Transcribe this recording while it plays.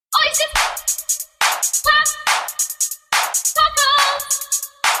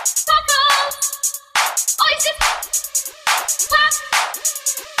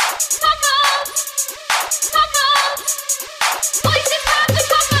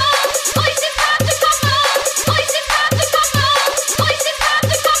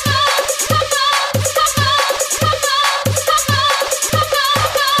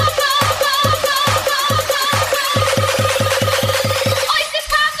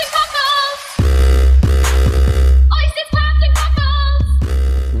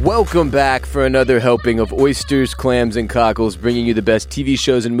Welcome back for another helping of oysters, clams, and cockles, bringing you the best TV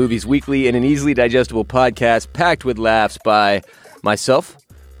shows and movies weekly in an easily digestible podcast packed with laughs by myself,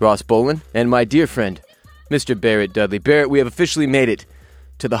 Ross Bolin, and my dear friend, Mr. Barrett Dudley. Barrett, we have officially made it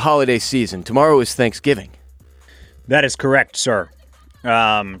to the holiday season. Tomorrow is Thanksgiving. That is correct, sir.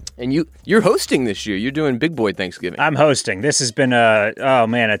 And you're hosting this year. You're doing Big Boy Thanksgiving. I'm hosting. This has been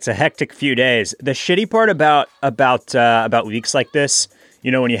it's a hectic few days. The shitty part about weeks like this, you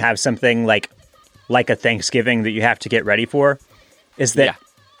know, when you have something like a Thanksgiving that you have to get ready for, is that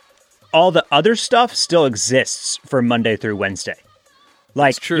all the other stuff still exists for Monday through Wednesday.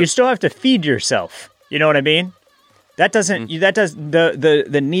 Like, you still have to feed yourself. You know what I mean? That doesn't.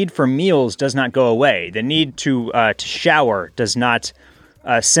 The need for meals does not go away. The need to shower does not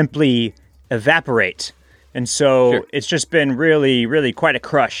simply evaporate. And so it's just been really, really quite a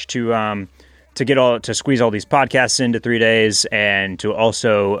crush to squeeze all these podcasts into 3 days, and to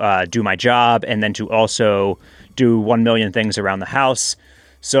also do my job, and then to also do 1 million things around the house.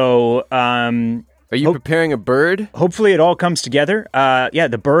 So, are you preparing a bird? Hopefully it all comes together.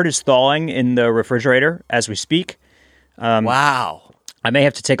 The bird is thawing in the refrigerator as we speak. Wow. I may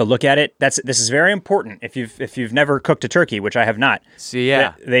have to take a look at it. This is very important. If you've never cooked a turkey, which I have not. See,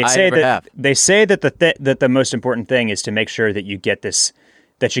 yeah, they say that the most important thing is to make sure that you get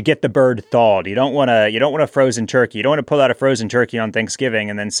the bird thawed. You don't want a frozen turkey. You don't want to pull out a frozen turkey on Thanksgiving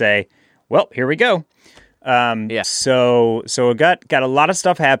and then say, "Well, here we go." So got a lot of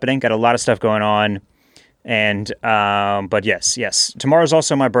stuff happening. Got a lot of stuff going on, and but yes. Tomorrow's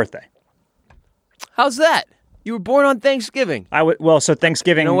also my birthday. How's that? You were born on Thanksgiving. So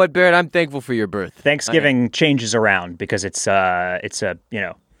Thanksgiving. You know what, Barrett? I'm thankful for your birth. Thanksgiving changes around because it's the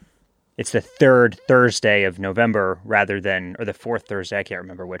third Thursday of November or the fourth Thursday. I can't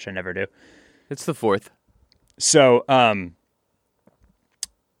remember which. I never do. It's the fourth. So yeah.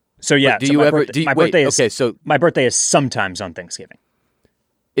 My birthday is sometimes on Thanksgiving.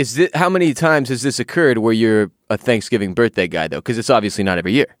 How many times has this occurred where you're a Thanksgiving birthday guy though? Because it's obviously not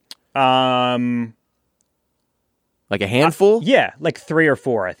every year. Like a handful? Like 3 or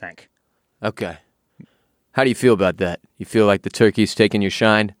 4, I think. Okay. How do you feel about that? You feel like the turkey's taking your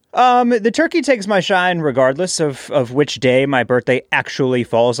shine? The turkey takes my shine regardless of which day my birthday actually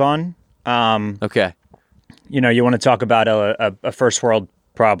falls on. Okay. You know, you want to talk about a first world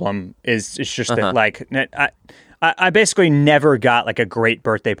problem is just that, like, I basically never got like a great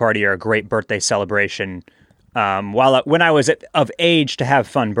birthday party or a great birthday celebration when I was of age to have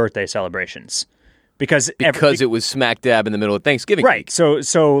fun birthday celebrations. Because it was smack dab in the middle of Thanksgiving right. week.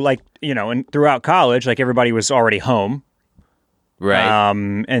 So like, you know, and throughout college, like everybody was already home. Right.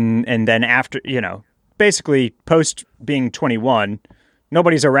 And then after, you know, basically post being 21,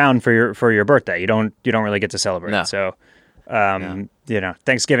 nobody's around for your birthday. You don't really get to celebrate. No. So, you know,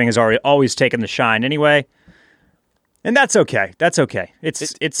 Thanksgiving has always taken the shine anyway. And that's okay. That's okay.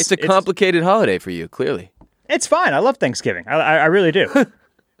 It's a complicated holiday for you, clearly. It's fine. I love Thanksgiving. I really do.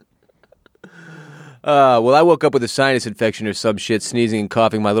 Well, I woke up with a sinus infection or some shit, sneezing and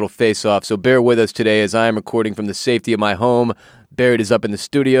coughing my little face off, so bear with us today as I am recording from the safety of my home. Barrett is up in the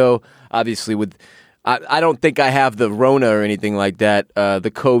studio, obviously I don't think I have the Rona or anything like that,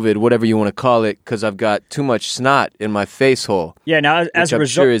 the COVID, whatever you want to call it, because I've got too much snot in my face hole. Yeah, now as a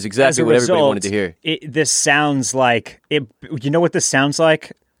result, sure is exactly what everybody wanted to hear. This sounds like it. You know what this sounds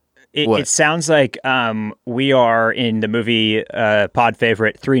like? It sounds like we are in the movie pod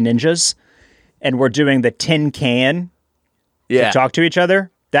favorite Three Ninjas. And we're doing the tin can to talk to each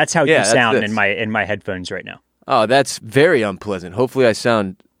other. That's how you sound in my headphones right now. Oh, that's very unpleasant. Hopefully I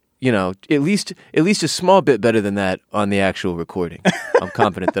sound, you know, at least a small bit better than that on the actual recording. I'm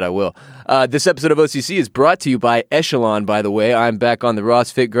confident that I will. This episode of OCC is brought to you by Echelon, by the way. I'm back on the Ross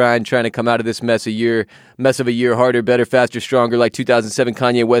Fit grind, trying to come out of this mess of a year harder, better, faster, stronger, like 2007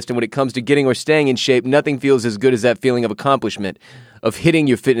 Kanye West. And when it comes to getting or staying in shape, nothing feels as good as that feeling of accomplishment, of hitting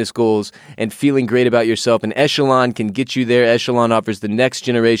your fitness goals and feeling great about yourself. And Echelon can get you there. Echelon offers the next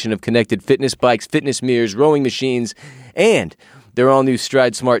generation of connected fitness bikes, fitness mirrors, rowing machines, and their all-new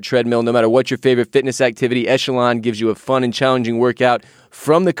Stride Smart treadmill. No matter what your favorite fitness activity, Echelon gives you a fun and challenging workout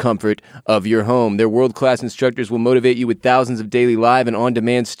from the comfort of your home. Their world-class instructors will motivate you with thousands of daily live and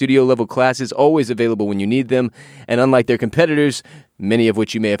on-demand studio-level classes, always available when you need them. And unlike their competitors, many of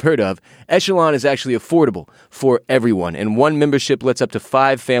which you may have heard of, Echelon is actually affordable for everyone. And one membership lets up to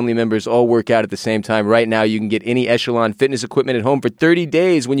 5 family members all work out at the same time. Right now, you can get any Echelon fitness equipment at home for 30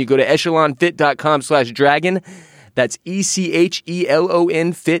 days when you go to echelonfit.com/dragon. That's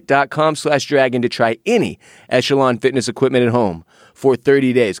ECHELON fit.com/dragon to try any Echelon fitness equipment at home for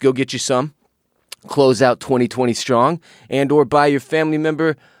 30 days. Go get you some. Close out 2020 strong, and or buy your family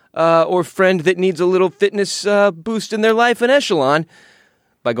member or friend that needs a little fitness boost in their life, an Echelon,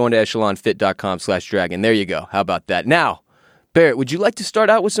 by going to echelonfit.com/dragon. There you go. How about that? Now, Barrett, would you like to start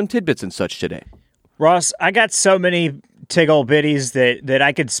out with some tidbits and such today? Ross, I got so many tiggle bitties that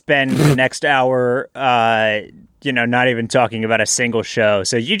I could spend the next hour, not even talking about a single show.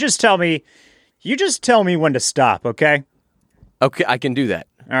 So you just tell me when to stop, okay? Okay, I can do that.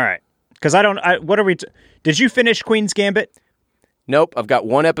 All right. Because did you finish Queen's Gambit? Nope, I've got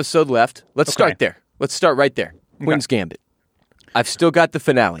one episode left. Let's start there. Let's start right there. Queen's Gambit. I've still got the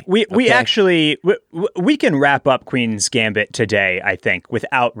finale. We can wrap up Queen's Gambit today, I think,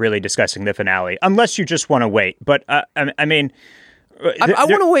 without really discussing the finale, unless you just want to wait. But I want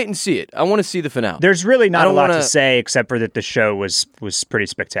to wait and see it. I want to see the finale. There's really not a lot to say except for that the show was pretty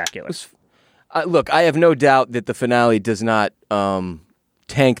spectacular. Look, I have no doubt that the finale does not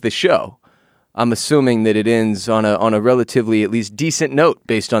tank the show. I'm assuming that it ends on a relatively, at least, decent note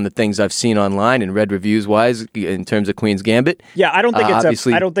based on the things I've seen online and read reviews wise in terms of Queen's Gambit. Yeah, I don't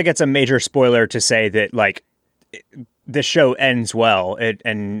think it's a major spoiler to say that like the show ends well.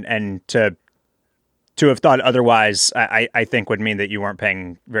 And to have thought otherwise, I think would mean that you weren't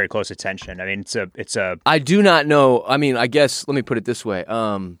paying very close attention. I mean, it's a. I do not know. I mean, I guess let me put it this way.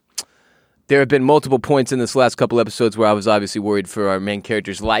 There have been multiple points in this last couple episodes where I was obviously worried for our main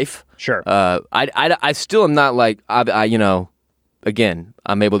character's life. Sure. I still am not like, again,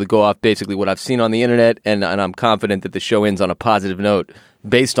 I'm able to go off basically what I've seen on the internet, and I'm confident that the show ends on a positive note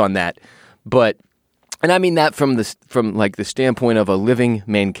based on that. But, and I mean that from the standpoint of a living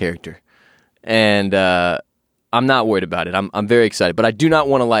main character. And I'm not worried about it. I'm very excited. But I do not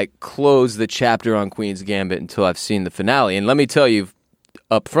want to close the chapter on Queen's Gambit until I've seen the finale. And let me tell you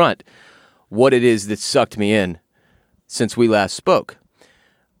up front what it is that sucked me in since we last spoke.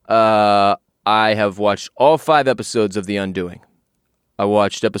 I have watched all 5 episodes of The Undoing. I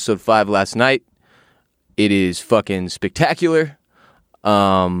watched episode 5 last night. It is fucking spectacular.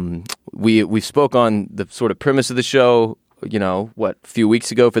 We spoke on the sort of premise of the show, a few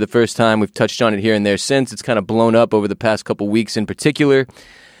weeks ago for the first time. We've touched on it here and there since. It's kind of blown up over the past couple weeks in particular.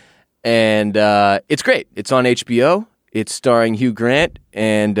 And it's great. It's on HBO. It's starring Hugh Grant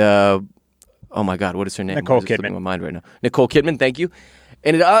and... oh my God, what is her name? Nicole Kidman. It's slipping my mind right now. Nicole Kidman, thank you.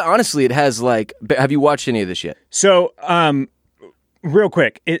 And it honestly, it has have you watched any of this yet? So, real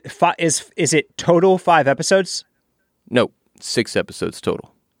quick, is it total 5 episodes? No, 6 episodes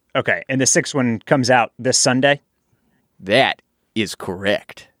total. Okay, and the 6th one comes out this Sunday? That is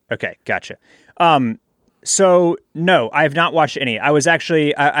correct. Okay, gotcha. So no, I have not watched any. I was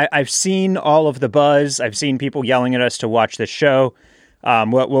actually, I've seen all of the buzz. I've seen people yelling at us to watch this show.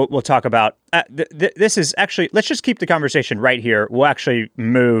 We'll talk about this is actually, let's just keep the conversation right here. We'll actually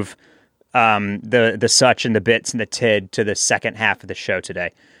move the such and the bits and the tid to the second half of the show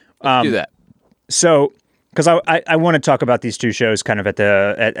today. Let's do that. So, because I want to talk about these two shows kind of at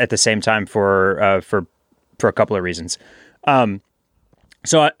the same time for a couple of reasons.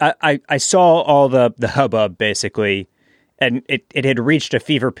 So I saw all the hubbub basically, and it had reached a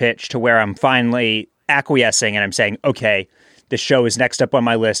fever pitch to where I'm finally acquiescing and I'm saying, okay, the show is next up on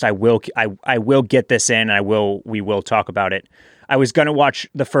my list. I will get this in. We will talk about it. I was going to watch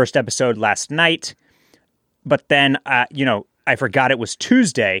the first episode last night, but then, I forgot it was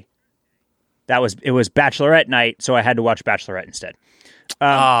Tuesday. It was Bachelorette night. So I had to watch Bachelorette instead.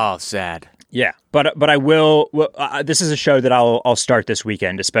 Sad. Yeah. But I will, this is a show that I'll start this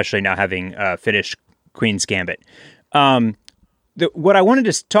weekend, especially now having finished Queen's Gambit. What I wanted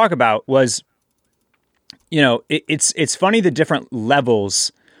to talk about was, it's funny the different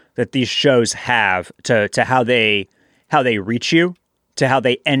levels that these shows have to how they reach you, to how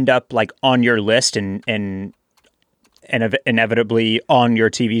they end up like on your list and inevitably on your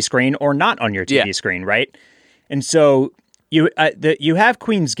TV screen or not on your TV screen, right? And so you have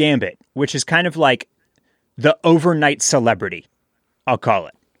Queen's Gambit, which is kind of like the overnight celebrity, I'll call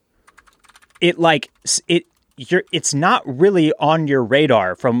it. It's not really on your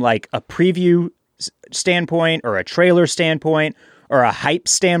radar from like a preview standpoint or a trailer standpoint or a hype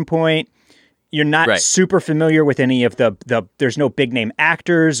standpoint. You're not super familiar with any of the there's no big name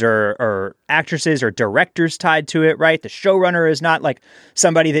actors or actresses or directors tied to it, right? The showrunner is not like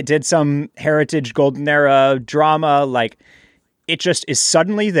somebody that did some heritage golden era drama. Like, it just is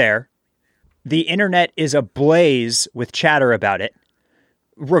suddenly there. The internet is ablaze with chatter about it.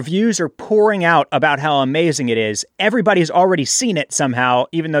 Reviews are pouring out about how amazing it is. Everybody's already seen it somehow,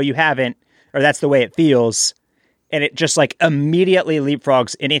 even though you haven't, or that's the way it feels. And it just like immediately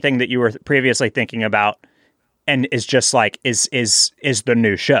leapfrogs anything that you were previously thinking about, and is just like is the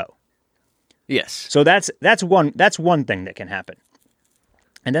new show. Yes. So that's one thing that can happen.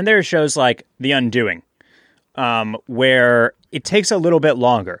 And then there are shows like The Undoing, where it takes a little bit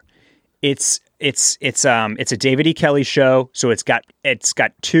longer. It's a David E. Kelly show, so it's got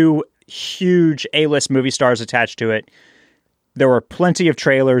two huge A-list movie stars attached to it. There were plenty of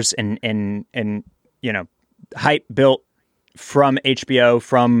trailers and hype built from HBO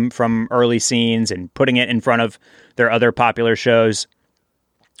from early scenes and putting it in front of their other popular shows.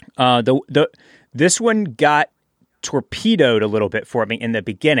 This one got torpedoed a little bit for me in the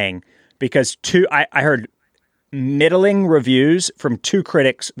beginning because I heard middling reviews from two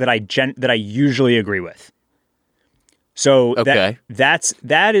critics that I usually agree with. So okay.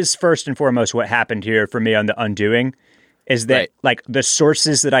 that is first and foremost what happened here for me on The Undoing, is that Right. like the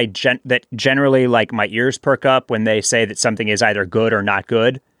sources that that generally like my ears perk up when they say that something is either good or not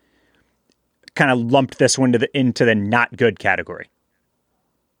good, kind of lumped this one into the not good category.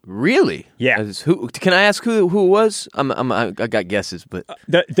 Really? Yeah. Who can I ask who it was? I got guesses, but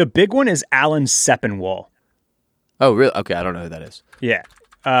The big one is Alan Sepinwall. oh, really? Okay, I don't know who that is. Yeah.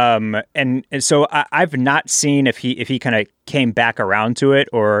 And so I've not seen if he kind of came back around to it,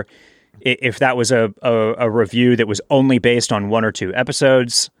 or if that was a review that was only based on one or two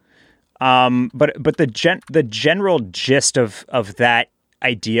episodes. But the general gist of that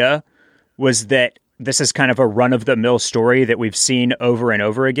idea was that this is kind of a run-of-the-mill story that we've seen over and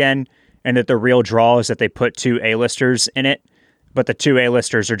over again, and that the real draw is that they put two A-listers in it, but the two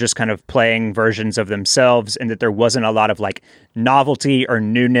A-listers are just kind of playing versions of themselves, and that there wasn't a lot of like novelty or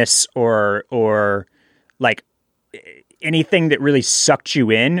newness or like anything that really sucked you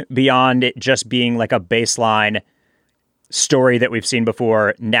in beyond it just being like a baseline story that we've seen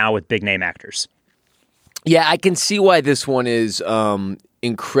before, now with big name actors. Yeah, I can see why this one is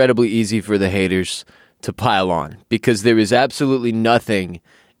incredibly easy for the haters to pile on, because there is absolutely nothing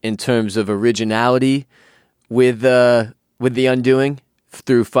in terms of originality with The Undoing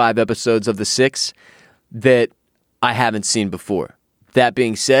through 5 episodes of the 6 that I haven't seen before. That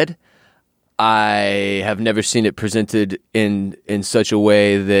being said, I have never seen it presented in such a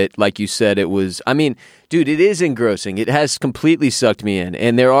way that, like you said, it was... I mean, dude, it is engrossing. It has completely sucked me in.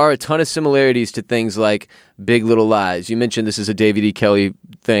 And there are a ton of similarities to things like Big Little Lies. You mentioned this is a David E. Kelly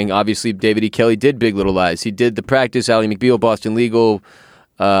thing. Obviously, David E. Kelly did Big Little Lies. He did The Practice, Ally McBeal, Boston Legal.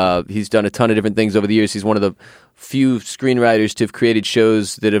 He's done a ton of different things over the years. He's one of the few screenwriters to have created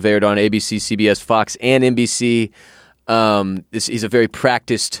shows that have aired on ABC, CBS, Fox, and NBC. He's a very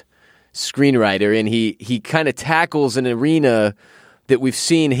practiced screenwriter, and he kind of tackles an arena that we've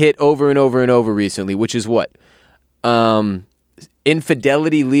seen hit over and over and over recently, which is what?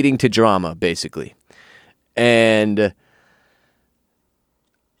 Infidelity leading to drama, basically. And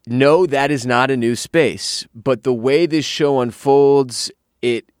no, that is not a new space, but the way this show unfolds,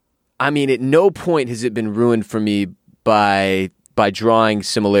 at no point has it been ruined for me by drawing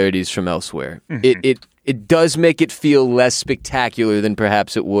similarities from elsewhere. Mm-hmm. It does make it feel less spectacular than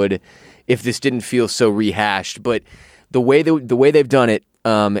perhaps it would if this didn't feel so rehashed. But the way they've done it,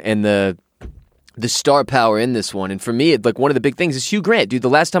 and the star power in this one, and for me, like one of the big things is Hugh Grant, dude. The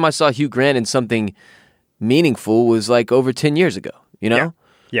last time I saw Hugh Grant in something meaningful was like over 10 years ago. You know,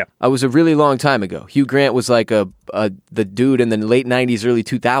 yeah. I was a really long time ago. Hugh Grant was like the dude in the late 90s, early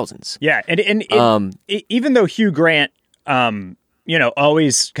 2000s. Yeah, and even though Hugh Grant,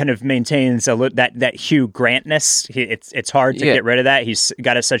 always kind of maintains that Hugh Grantness. It's hard to get rid of that. He's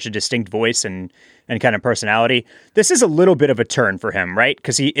got such a distinct voice and kind of personality. This is a little bit of a turn for him, right?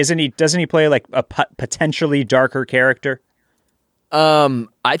 Because doesn't he play like a potentially darker character?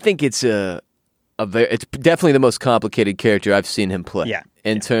 I think it's it's definitely the most complicated character I've seen him play. Yeah.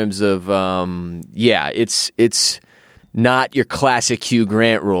 In terms of it's not your classic Hugh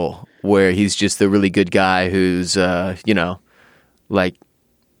Grant role where he's just the really good guy who's like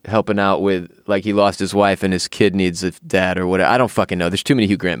helping out with, like, he lost his wife and his kid needs a dad or whatever. I don't fucking know. There's too many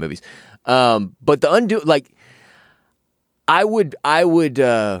Hugh Grant movies. But The Undoing, like, I would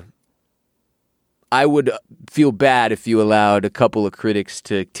feel bad if you allowed a couple of critics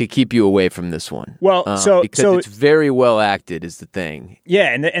to keep you away from this one. Well, because it's very well acted is the thing.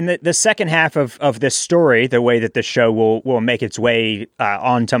 Yeah, and the second half of this story, the way that the show will make its way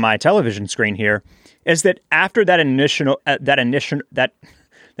onto my television screen here, is that after that initial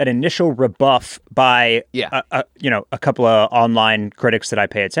rebuff by a couple of online critics that I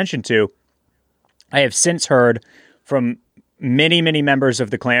pay attention to, I have since heard from many, many members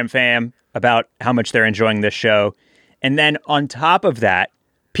of the Clam Fam about how much they're enjoying this show. And then on top of that,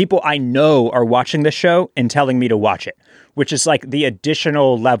 people I know are watching this show and telling me to watch it, which is like the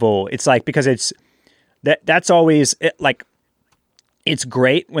additional level. It's like, because that's always like, it's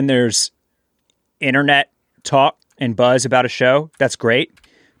great when there's internet talk and buzz about a show. That's great.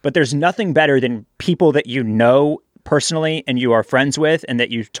 but there's nothing better than people that you know personally and you are friends with and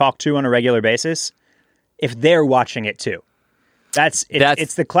that you talk to on a regular basis, if they're watching it too.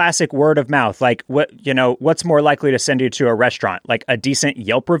 It's the classic word of mouth. Like, what's more likely to send you to a restaurant? Like a decent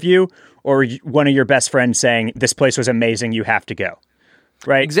Yelp review or one of your best friends saying, this place was amazing, you have to go.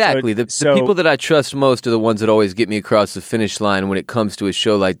 Right? Exactly. The people that I trust most are the ones that always get me across the finish line when it comes to a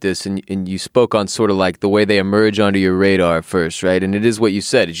show like this. And you spoke on sort of like the way they emerge onto your radar first, right? And it is what you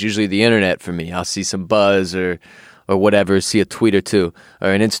said. It's usually the internet for me. I'll see some buzz or whatever, see a tweet or two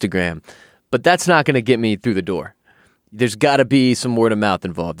or an Instagram. But that's not going to get me through the door. There's got to be some word of mouth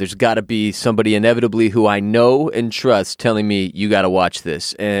involved. There's got to be somebody inevitably who I know and trust telling me, you got to watch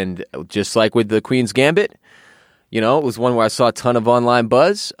this. And just like with the Queen's Gambit, it was one where I saw a ton of online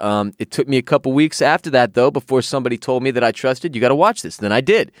buzz. It took me a couple weeks after that, though, before somebody told me that I trusted, you got to watch this. Then I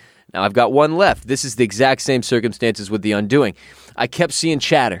did. Now I've got one left. This is the exact same circumstances with The Undoing. I kept seeing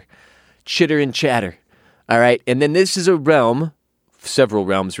chitter and chatter. All right. And then this is a realm, several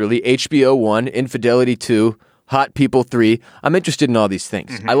realms really, HBO 1, Infidelity 2, Hot People 3. I'm interested in all these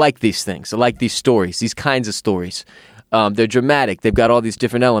things. Mm-hmm. I like these things. I like these stories, these kinds of stories. They're dramatic. They've got all these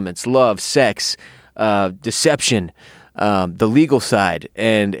different elements, love, sex, deception, the legal side,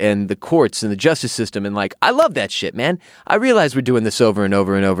 and the courts and the justice system. And I love that shit, man. I realize we're doing this over and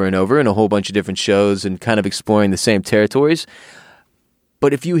over and over and over in a whole bunch of different shows and kind of exploring the same territories.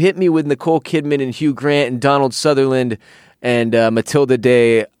 But if you hit me with Nicole Kidman and Hugh Grant and Donald Sutherland and Matilda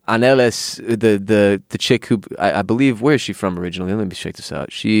de Angelis, the chick who, I believe, where is she from originally? Let me check this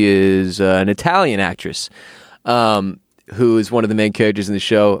out. She is an Italian actress who is one of the main characters in the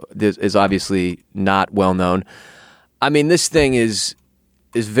show. This is obviously not well known. I mean, this thing is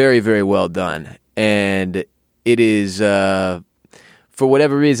very, very well done. And it is, for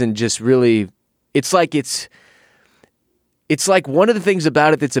whatever reason, just really, it's like one of the things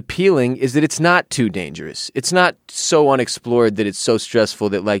about it that's appealing is that it's not too dangerous. It's not so unexplored that it's so stressful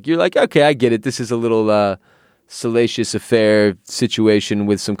that you're like, okay, I get it. This is a little salacious affair situation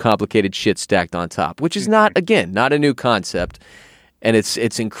with some complicated shit stacked on top, which is not a new concept. And it's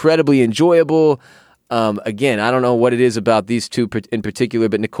incredibly enjoyable. Again, I don't know what it is about these two in particular,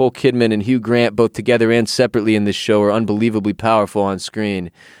 but Nicole Kidman and Hugh Grant, both together and separately in this show, are unbelievably powerful on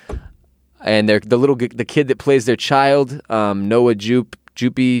screen. And the kid that plays their child, Noah Jupe,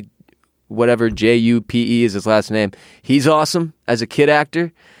 whatever, Jupe is his last name. He's awesome as a kid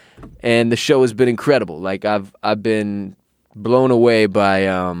actor, and the show has been incredible. I've been blown away by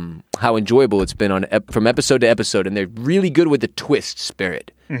how enjoyable it's been from episode to episode, and they're really good with the twist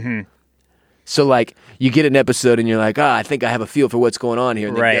spirit. Mm-hmm. So, you get an episode and you're like, I think I have a feel for what's going on here.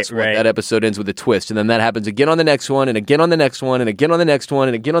 And then guess what? That episode ends with a twist. And then that happens again on the next one, and again on the next one, and again on the next one,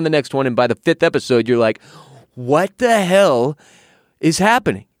 and again on the next one. And by the fifth episode, you're like, what the hell is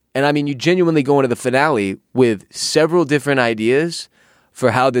happening? And I mean, you genuinely go into the finale with several different ideas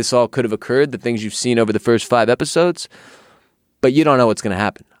for how this all could have occurred, the things you've seen over the first 5 episodes, but you don't know what's going to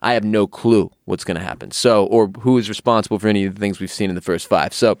happen. I have no clue what's going to happen. Or who is responsible for any of the things we've seen in the first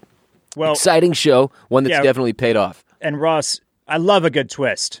 5. So, exciting show, one that's definitely paid off. And Ross, I love a good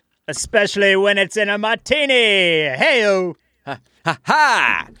twist, especially when it's in a martini. Hey-o. Ha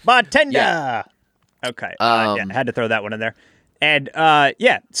ha! Bartender. Yeah. Okay. I had to throw that one in there. And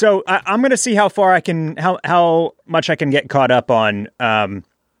so I'm going to see how much I can get caught up on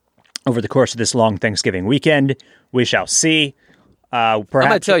over the course of this long Thanksgiving weekend. We shall see. I'm going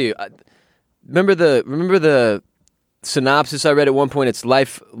to tell you. Remember the synopsis I read at one point? It's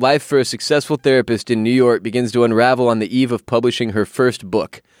life for a successful therapist in New York begins to unravel on the eve of publishing her first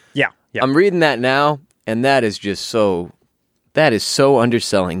book. Yeah. I'm reading that now, and that is so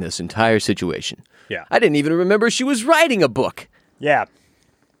underselling this entire situation. Yeah. I didn't even remember she was writing a book. Yeah.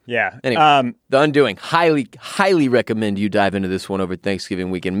 Yeah. Anyway, The Undoing. Highly, highly recommend you dive into this one over Thanksgiving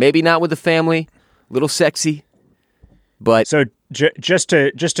weekend. Maybe not with the family, a little sexy, but so just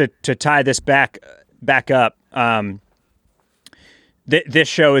to tie this back up. This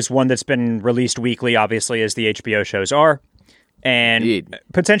show is one that's been released weekly, obviously, as the HBO shows are, and Indeed.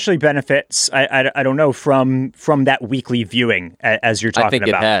 Potentially benefits. I don't know from that weekly viewing as you're talking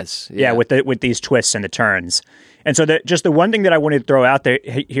about. I think it has. Yeah, with these twists and the turns. And so the one thing that I wanted to throw out there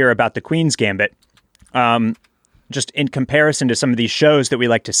here about the Queen's Gambit, just in comparison to some of these shows that we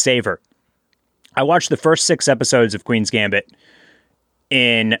like to savor. I watched the first 6 episodes of Queen's Gambit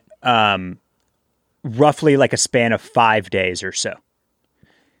in roughly a span of 5 days or so.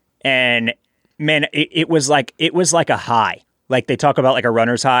 And man, it was like a high. Like they talk about a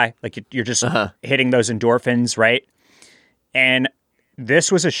runner's high, you're just hitting those endorphins, right? And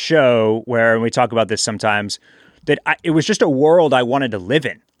this was a show where, and we talk about this sometimes, that it was just a world I wanted to live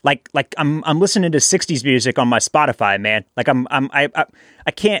in. like I'm listening to 60s music on my Spotify, man. Like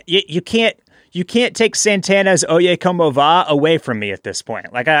I can't you can't take Santana's Oye Como Va away from me at this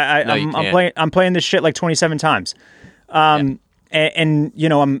point. Like I'm playing this shit like 27 times. And you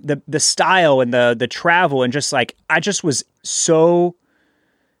know, the style and the travel and just like I just was so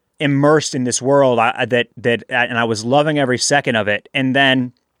immersed in this world that and I was loving every second of it. And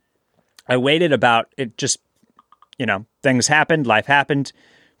then I waited about it. Just, you know, things happened, life happened.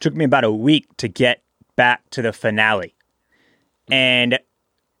 Took me about a week to get back to the finale, and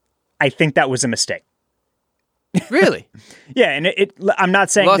I think that was a mistake. Really? Yeah, and I'm not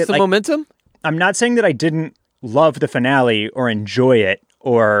saying lost that, the momentum. I'm not saying that I didn't love the finale or enjoy it,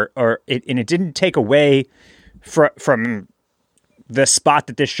 or it didn't take away from the spot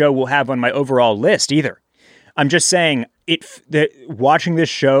that this show will have on my overall list either. I'm just saying watching this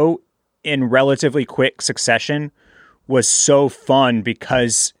show in relatively quick succession was so fun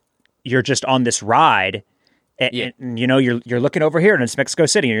because you're just on this ride. And you know, you're looking over here and it's Mexico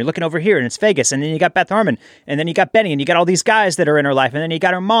City, and you're looking over here and it's Vegas, and then you got Beth Harmon, and then you got Benny, and you got all these guys that are in her life, and then you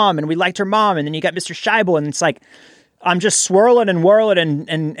got her mom, and we liked her mom, and then you got Mr. Scheibel, and it's like I'm just swirling and whirling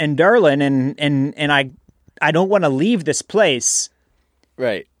and dirling, and I don't want to leave this place,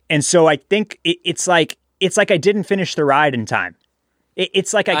 right? And so I think it's like I didn't finish the ride in time.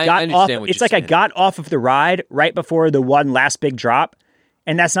 It's like I got off. It's like I got off of the ride right before the one last big drop,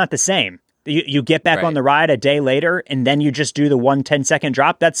 and that's not the same. You get back on the ride a day later, and then you just do the 1 10-second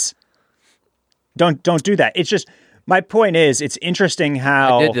drop. Don't do that. It's just, my point is, it's interesting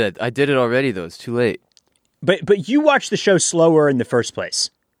how I did that. I did it already though. It's too late. But you watched the show slower in the first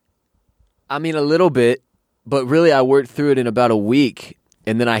place. I mean, a little bit, but really, I worked through it in about a week.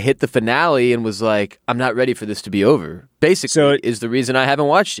 And then I hit the finale and was like, I'm not ready for this to be over. Basically, is the reason I haven't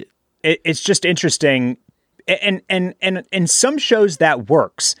watched it. It's just interesting. And some shows that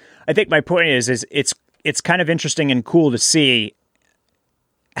works. I think my point is it's kind of interesting and cool to see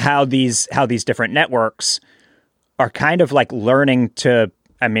how these different networks are kind of like learning to,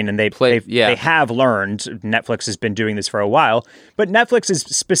 I mean, and they have learned. Netflix has been doing this for a while, but Netflix is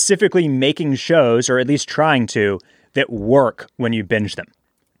specifically making shows, or at least trying to, that work when you binge them,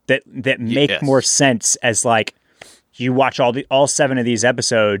 that make more sense as like you watch all 7 of these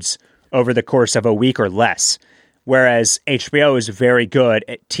episodes over the course of a week or less. Whereas HBO is very good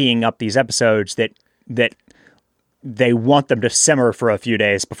at teeing up these episodes that they want them to simmer for a few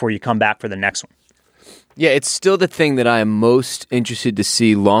days before you come back for the next one. Yeah, it's still the thing that I am most interested to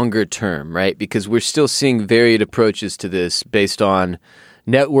see longer term, right? Because we're still seeing varied approaches to this based on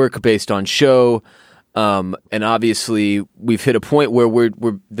network, based on show. And obviously, we've hit a point where we're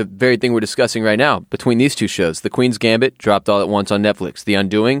the very thing we're discussing right now between these two shows. The Queen's Gambit dropped all at once on Netflix. The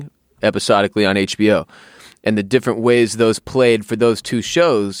Undoing episodically on HBO. And the different ways those played for those two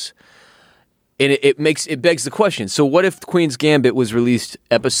shows, and it begs the question. So, what if Queen's Gambit was released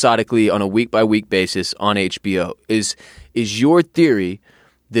episodically on a week by week basis on HBO? Is your theory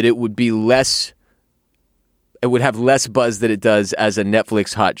that it would be less? It would have less buzz than it does as a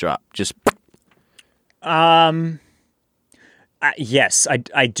Netflix hot drop. Just. Yes,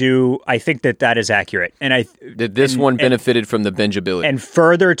 I do. I think that is accurate, and this one benefited from the bingeability. And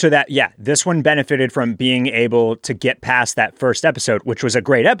further to that, this one benefited from being able to get past that first episode, which was a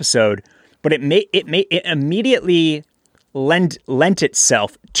great episode, but it immediately lent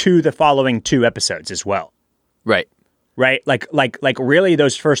itself to the following 2 episodes as well. Right. Like really,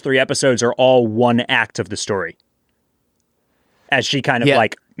 those first 3 episodes are all one act of the story. As she kind of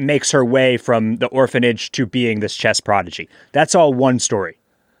like makes her way from the orphanage to being this chess prodigy. That's all one story.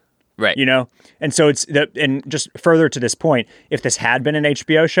 Right. You know? And so and just further to this point, if this had been an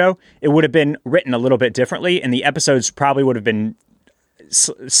HBO show, it would have been written a little bit differently, and the episodes probably would have been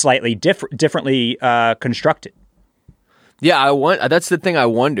slightly differently constructed. Yeah, that's the thing I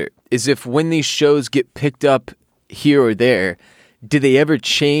wonder, is if when these shows get picked up here or there, do they ever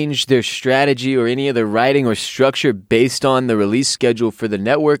change their strategy or any of the writing or structure based on the release schedule for the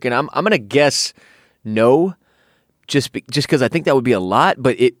network? And I'm going to guess no, just because I think that would be a lot.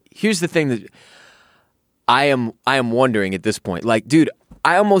 But here's the thing that I am wondering at this point. Like, dude,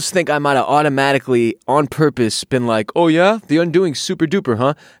 I almost think I might have automatically, on purpose, been like, oh yeah, The Undoing super duper,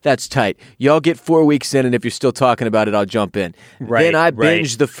 huh? That's tight. Y'all get 4 weeks in, and if you're still talking about it, I'll jump in. Right, then I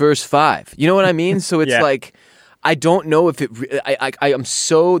binge the first 5. You know what I mean? So it's like, I don't know if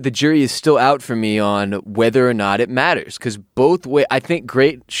the jury is still out for me on whether or not it matters, because both way, I think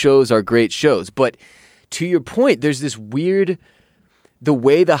great shows are great shows. But to your point, there's this weird the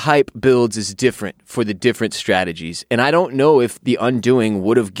way the hype builds is different for the different strategies. And I don't know if The Undoing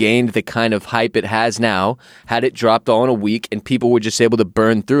would have gained the kind of hype it has now had it dropped all in a week and people were just able to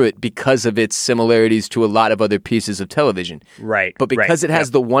burn through it because of its similarities to a lot of other pieces of television. Right. But because it has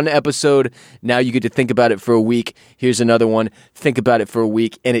the one episode, now you get to think about it for a week. Here's another one. Think about it for a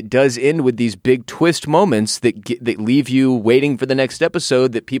week. And it does end with these big twist moments that leave you waiting for the next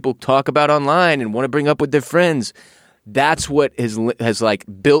episode that people talk about online and want to bring up with their friends. That's what has like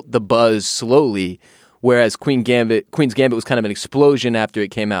built the buzz slowly, whereas Queen's Gambit was kind of an explosion after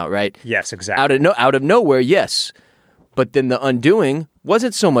it came out, right? Yes, exactly. Out of nowhere, yes. But then The Undoing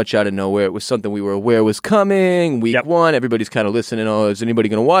wasn't so much out of nowhere. It was something we were aware was coming. Week one, everybody's kind of listening. Oh, is anybody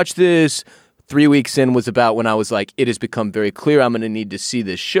going to watch this? 3 weeks in was about when I was like, it has become very clear I'm going to need to see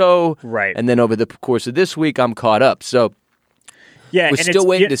this show. Right. And then over the course of this week, I'm caught up. So we're still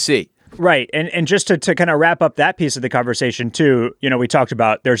waiting to see. Right. And just to kind of wrap up that piece of the conversation too, we talked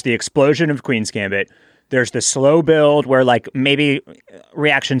about there's the explosion of Queen's Gambit. There's the slow build where like maybe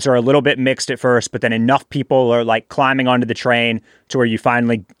reactions are a little bit mixed at first, but then enough people are like climbing onto the train to where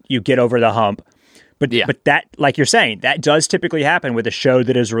you get over the hump. But that, like you're saying, that does typically happen with a show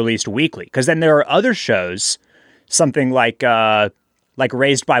that is released weekly. Because then there are other shows, something like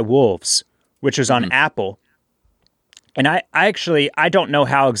Raised by Wolves, which is on Apple. And I don't know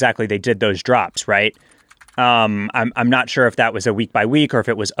how exactly they did those drops, right? I'm not sure if that was a week by week or if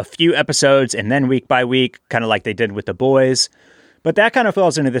it was a few episodes and then week by week, kind of like they did with The Boys. But that kind of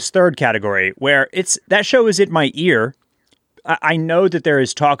falls into this third category where that show is in my ear. I know that there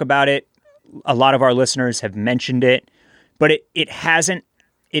is talk about it. A lot of our listeners have mentioned it, but it hasn't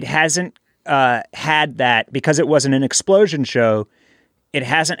had that, because it wasn't an explosion show. It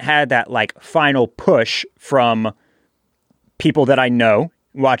hasn't had that like final push from people that I know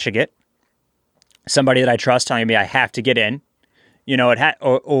watching it, somebody that I trust telling me I have to get in,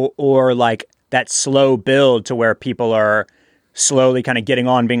 or like that slow build to where people are slowly kind of getting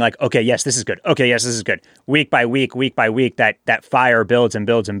on, being like, okay, yes, this is good. Okay, yes, this is good. Week by week, that fire builds and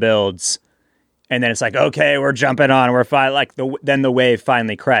builds and builds. And then it's like, okay, we're jumping on. We're fine. Like then the wave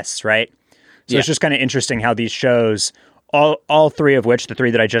finally crests, right? So it's just kind of interesting how these shows, all three of which, the three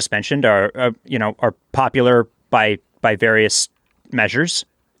that I just mentioned, are popular by various measures,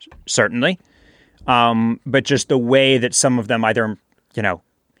 certainly. But just the way that some of them either,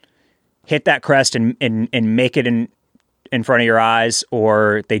 hit that crest and make it in front of your eyes,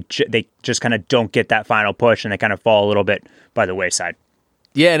 or they just kind of don't get that final push and they kind of fall a little bit by the wayside.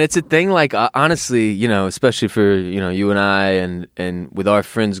 Yeah, and it's a thing like, honestly, especially for, you and I and with our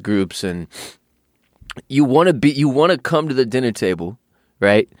friends groups, and you want to come to the dinner table,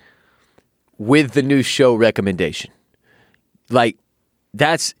 right, with the new show recommendation. Like,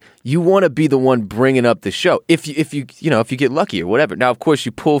 you want to be the one bringing up the show if you get lucky or whatever. Now, of course,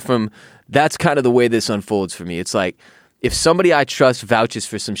 you pull from. That's kind of the way this unfolds for me. It's like if somebody I trust vouches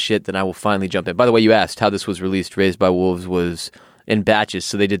for some shit, then I will finally jump in. By the way, you asked how this was released. Raised by Wolves was in batches,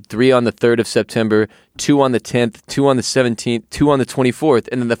 so they did 3 on the 3rd of September, 2 on the 10th, 2 on the 17th, 2 on the 24th,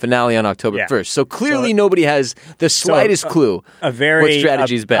 and then the finale on October 1st. So clearly, nobody has the slightest clue what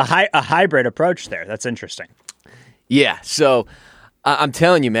strategy is best. A hybrid approach there. That's interesting. Yeah, so I'm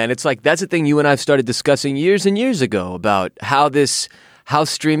telling you, man, it's like that's a thing you and I started discussing years and years ago about how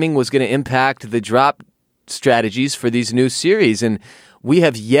streaming was going to impact the drop strategies for these new series, and we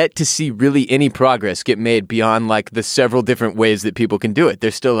have yet to see really any progress get made beyond like the several different ways that people can do it. They're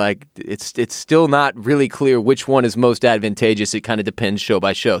still like it's still not really clear which one is most advantageous. It kind of depends show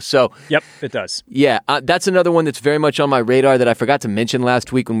by show. So yep, it does. Yeah, that's another one that's very much on my radar that I forgot to mention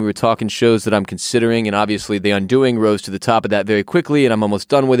last week when we were talking shows that I'm considering, and obviously The Undoing rose to the top of that very quickly, and I'm almost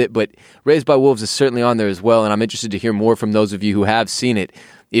done with it. But Raised by Wolves is certainly on there as well, and I'm interested to hear more from those of you who have seen it.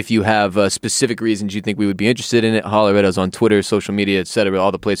 If you have specific reasons you think we would be interested in it, holler at us on Twitter, social media, etc.,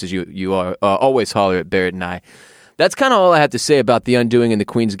 all the places you are. Always holler at Barrett and I. That's kind of all I have to say about The Undoing and the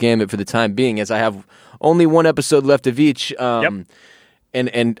Queen's Gambit for the time being, as I have only one episode left of each. And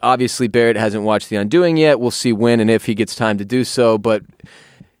obviously Barrett hasn't watched The Undoing yet. We'll see when and if he gets time to do so, but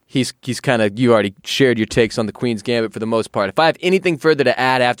he's kind of, you already shared your takes on the Queen's Gambit for the most part. If I have anything further to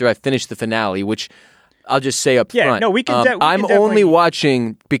add after I finish the finale, which I'll just say up front. No, we can. I'm only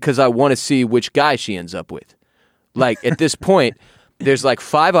watching because I want to see which guy she ends up with. Like at this point, there's like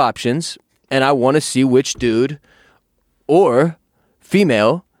 5 options, and I want to see which dude or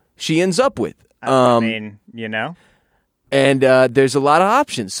female she ends up with. And there's a lot of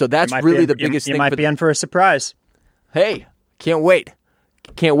options, so that's really the biggest thing. You might be in for a surprise. Hey, can't wait.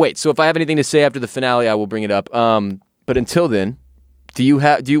 So if I have anything to say after the finale, I will bring it up. But until then. Do you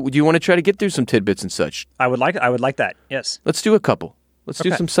want to try to get through some tidbits and such? I would like that. Yes. Let's do a couple. Let's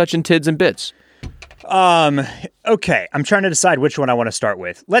do some such and tids and bits. Okay, I'm trying to decide which one I want to start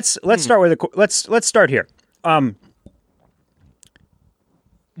with. Let's start with let's start here.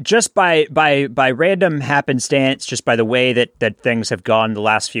 Just by random happenstance, just by the way that things have gone the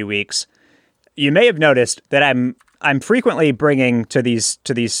last few weeks, you may have noticed that I'm frequently bringing to these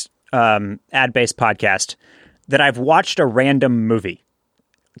ad-based podcast that I've watched a random movie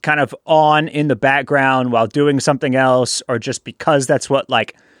kind of on in the background while doing something else, or just because that's what,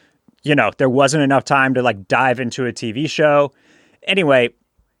 like, you know, there wasn't enough time to like dive into a TV show. Anyway,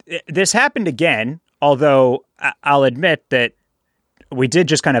 this happened again, although I'll admit that we did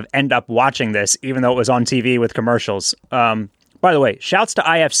just kind of end up watching this, even though it was on TV with commercials. By the way, shouts to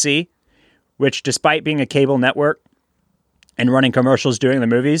IFC, which, despite being a cable network and running commercials during the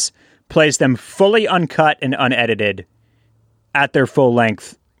movies, plays them fully uncut and unedited at their full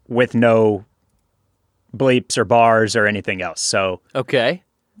length with no bleeps or bars or anything else. So Okay.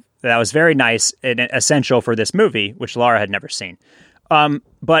 that was very nice and essential for this movie, which Laura had never seen.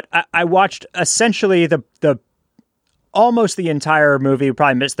 But I watched essentially the almost the entire movie. We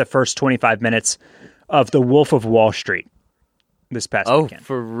probably missed the first 25 minutes of The Wolf of Wall Street this past weekend. Oh,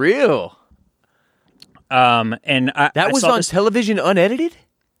 for real? And That was on television unedited?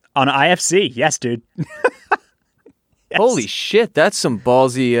 On IFC. Yes, dude. Yes. Holy shit, that's some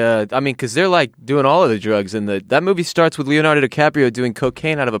ballsy. I mean, because they're like doing all of the drugs, and that movie starts with Leonardo DiCaprio doing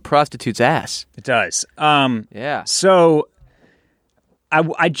cocaine out of a prostitute's ass. It does. Yeah. So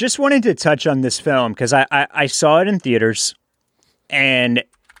I just wanted to touch on this film because I saw it in theaters, and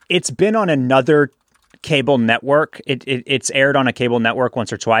it's been on another cable network. It's aired on a cable network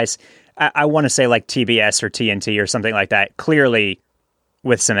once or twice. I want to say like TBS or TNT or something like that, clearly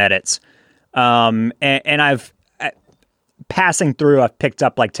with some edits. And I've passing through, I've picked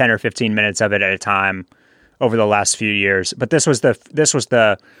up like 10 or 15 minutes of it at a time over the last few years. But this was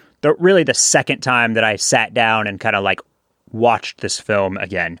the really the second time that I sat down and kind of like watched this film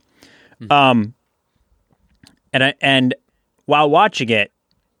again. And while watching it,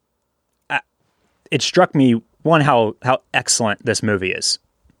 it struck me, one, how excellent this movie is.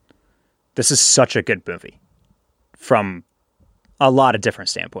 This is such a good movie from a lot of different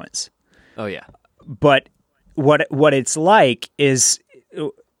standpoints. Oh, yeah. But what it's like is,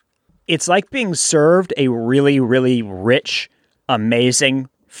 it's like being served a really, really rich, amazing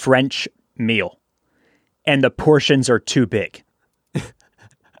French meal, and the portions are too big.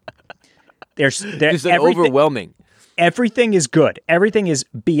 There's overwhelming. Everything is good. Everything is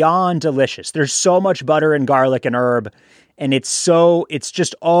beyond delicious. There's so much butter and garlic and herb, and it's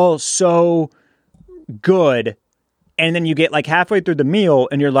just all so good. And then you get like halfway through the meal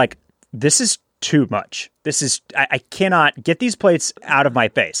and you're like, this is too much. I cannot get these plates out of my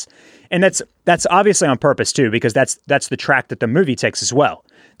face. And that's obviously on purpose too, because that's the track that the movie takes as well.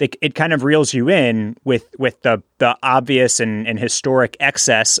 It kind of reels you in with the obvious and historic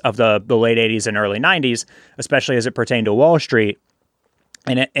excess of the late 80s and early 90s, especially as it pertained to Wall Street.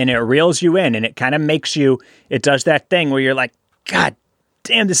 And it reels you in, and it kind of makes you, it does that thing where you're like, God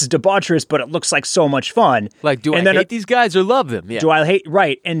damn, this is debaucherous, but it looks like so much fun. Like, do I hate these guys or love them? Yeah. Do I hate,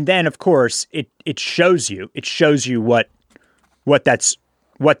 right. And then of course it shows you what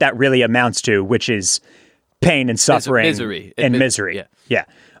that really amounts to, which is pain and suffering, misery. Yeah.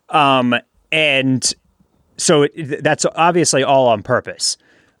 And so that's obviously all on purpose.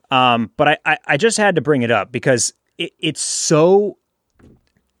 But I just had to bring it up because it's so,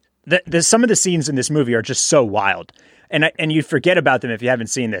 some of the scenes in this movie are just so wild. And you forget about them if you haven't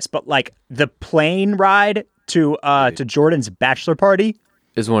seen this, but like the plane ride to Jordan's bachelor party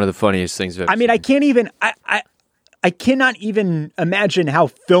is one of the funniest things I've ever seen. I cannot even imagine how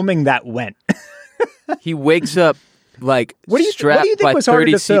filming that went. He wakes up like strapped by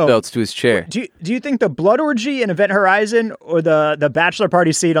 30 seatbelts to his chair. Do you think the blood orgy in Event Horizon or the bachelor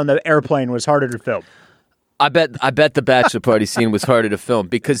party scene on the airplane was harder to film? I bet the bachelor party scene was harder to film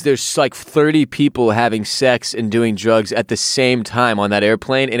because there's like 30 people having sex and doing drugs at the same time on that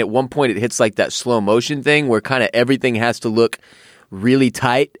airplane, and at one point it hits like that slow motion thing where kind of everything has to look really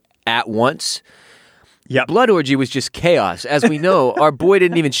tight at once. Yeah, Blood Orgy was just chaos. As we know, our boy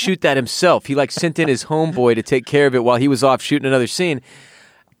didn't even shoot that himself. He like sent in his homeboy to take care of it while he was off shooting another scene.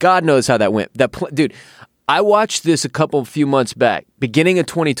 God knows how that went. Dude, I watched this a few months back, beginning of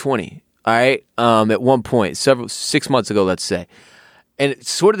 2020. All right, at one point, 6 months ago, let's say. And it's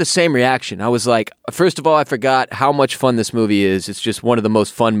sort of the same reaction. I was like, first of all, I forgot how much fun this movie is. It's just one of the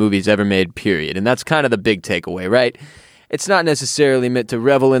most fun movies ever made, period. And that's kind of the big takeaway, right? It's not necessarily meant to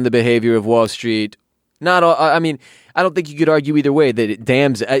revel in the behavior of Wall Street. Not all, I mean, I don't think you could argue either way that it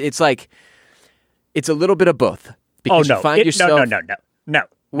damns. It's like, it's a little bit of both. Because no. you find yourself... No. No.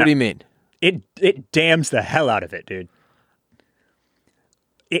 What do you mean? It damns the hell out of it, dude.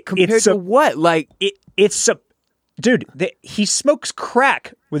 Compared to what? Like dude, he smokes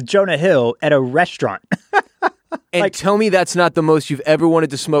crack with Jonah Hill at a restaurant. And tell me that's not the most you've ever wanted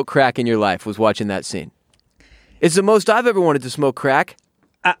to smoke crack in your life was watching that scene. It's the most I've ever wanted to smoke crack.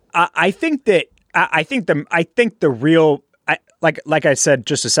 I think the real, like I said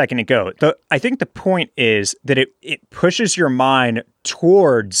just a second ago, I think the point is that it pushes your mind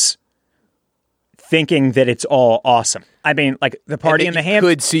towards thinking that it's all awesome. I mean, like the party in the Hamptons.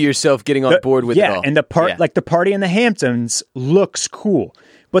 You could see yourself getting on board with it all. And the party in the Hamptons looks cool.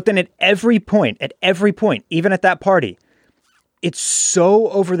 But then at every point, even at that party, it's so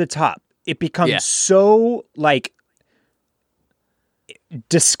over the top. It becomes so like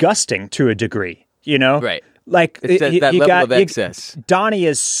disgusting to a degree, you know? Right. Like it's that level of excess. Donnie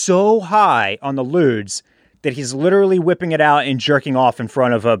is so high on the lewds that he's literally whipping it out and jerking off in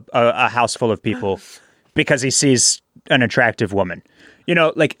front of a house full of people because he sees an attractive woman. You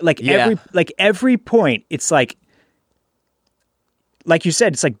know, every point, it's like you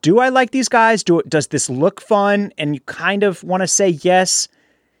said, it's like, do I like these guys? Does this look fun? And you kind of want to say yes,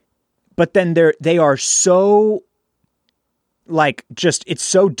 but then they are so like it's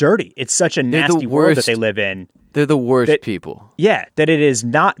so dirty. It's such a nasty world that they live in. They're the worst people. Yeah, that it is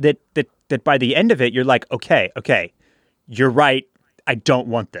not that by the end of it, you're like, okay, you're right. I don't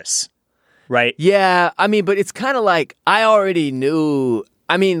want this. Right? Yeah, I mean, but it's kind of like I already knew.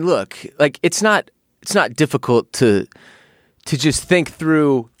 I mean, look, like it's not difficult to just think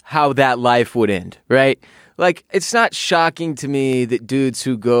through how that life would end, right? Like it's not shocking to me that dudes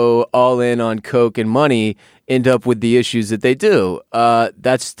who go all in on coke and money end up with the issues that they do.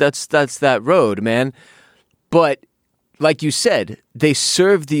 That's that road, man. But like you said, they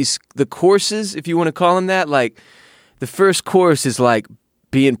serve the courses, if you want to call them that. Like the first course is like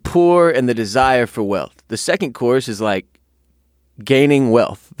being poor and the desire for wealth. The second course is like gaining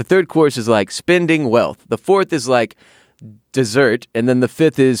wealth. The third course is like spending wealth. The fourth is like dessert. And then the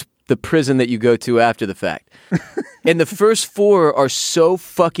fifth is the prison that you go to after the fact. And the first four are so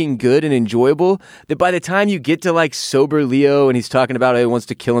fucking good and enjoyable that by the time you get to like sober Leo and he's talking about how he wants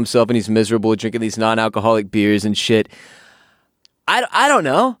to kill himself and he's miserable drinking these non-alcoholic beers and shit, I don't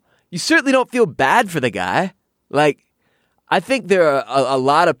know. You certainly don't feel bad for the guy. Like, I think there are a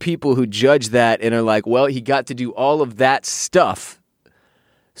lot of people who judge that and are like, well, he got to do all of that stuff,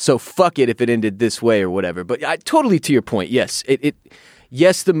 so fuck it if it ended this way or whatever. But totally to your point, yes,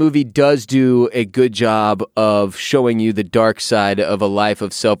 yes, the movie does do a good job of showing you the dark side of a life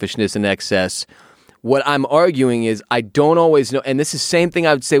of selfishness and excess. What I'm arguing is I don't always know, and this is the same thing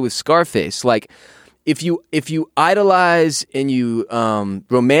I would say with Scarface. Like, if you idolize and you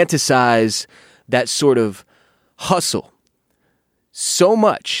romanticize that sort of hustle so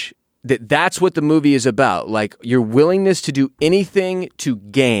much that that's what the movie is about, like your willingness to do anything to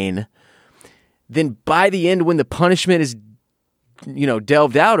gain, then by the end when the punishment is,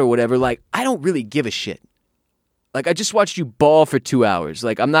 delved out or whatever, like I don't really give a shit. Like I just watched you bawl for 2 hours.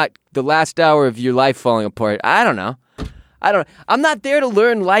 Like I'm not the last hour of your life falling apart. I don't know. I'm not there to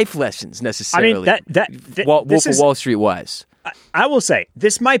learn life lessons necessarily. I mean, Wolf of Wall Street wise. I will say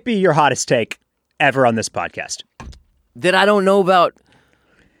this might be your hottest take ever on this podcast. That I don't know about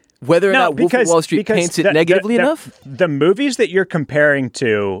whether or not Wolf of Wall Street paints it negatively enough. The movies that you're comparing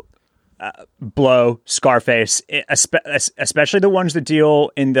to, Blow, Scarface, especially the ones that deal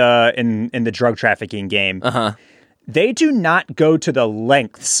in the drug trafficking game, they do not go to the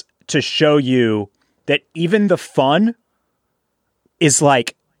lengths to show you that even the fun is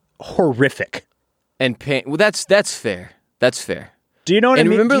like horrific and pain. Well, that's fair. That's fair. Do you know what I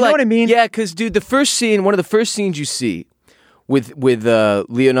mean? Remember, know what I mean? Yeah, because dude, one of the first scenes you see with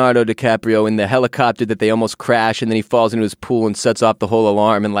Leonardo DiCaprio in the helicopter that they almost crash, and then he falls into his pool and sets off the whole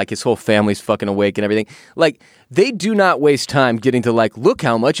alarm, and like his whole family's fucking awake and everything. Like they do not waste time getting to like look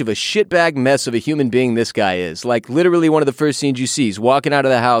how much of a shitbag mess of a human being this guy is. Like literally one of the first scenes you see, he's walking out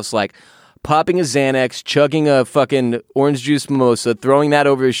of the house like popping a Xanax, chugging a fucking orange juice mimosa, throwing that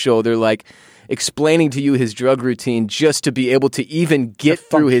over his shoulder, like explaining to you his drug routine just to be able to even get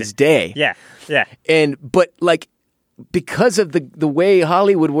through his day. Yeah. But like, because of the way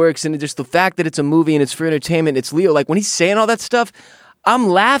Hollywood works and just the fact that it's a movie and it's for entertainment, it's Leo. Like when he's saying all that stuff, I'm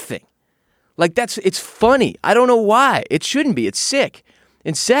laughing. Like it's funny. I don't know why. It shouldn't be. It's sick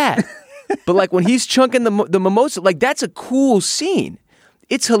and sad. But like when he's chunking the mimosa, like that's a cool scene.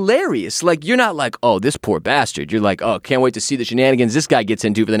 It's hilarious. Like, you're not like, oh, this poor bastard. You're like, oh, can't wait to see the shenanigans this guy gets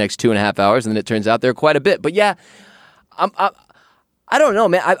into for the next 2.5 hours. And then it turns out there are quite a bit. But yeah, I don't know,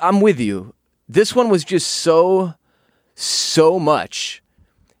 man. I'm with you. This one was just so so much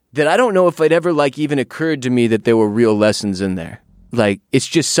that I don't know if it ever like even occurred to me that there were real lessons in there. Like, it's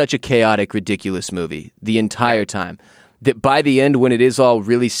just such a chaotic, ridiculous movie the entire time. That by the end, when it is all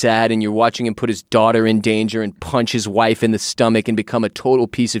really sad and you're watching him put his daughter in danger and punch his wife in the stomach and become a total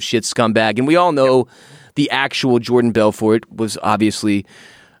piece of shit scumbag. And we all know the actual Jordan Belfort was obviously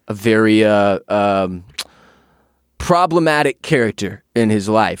a very problematic character in his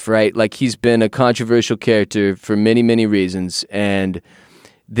life, right? Like, he's been a controversial character for many, many reasons. And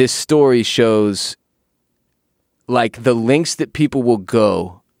this story shows like the lengths that people will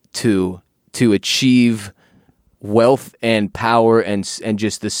go to achieve wealth and power and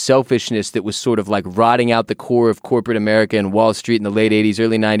just the selfishness that was sort of like rotting out the core of corporate America and Wall Street in the late 80s,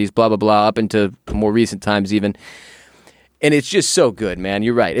 early 90s, blah, blah, blah, up into more recent times even. And it's just so good, man.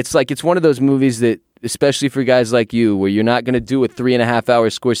 You're right. It's like, it's one of those movies that, especially for guys like you, where you're not going to do a 3.5-hour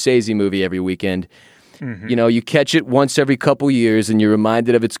Scorsese movie every weekend. Mm-hmm. You know, you catch it once every couple years and you're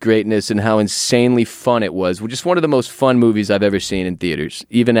reminded of its greatness and how insanely fun it was. Just one of the most fun movies I've ever seen in theaters,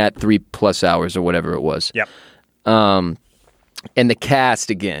 even at 3+ hours or whatever it was. Yep. And the cast,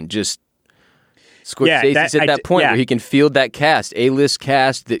 again, just Scorsese's at that point where he can field that cast, A-list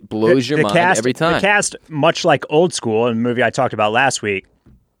cast that blows your mind every time. The cast, much like Old School, a movie I talked about last week,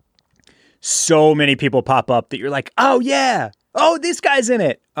 so many people pop up that you're like, oh yeah, oh, this guy's in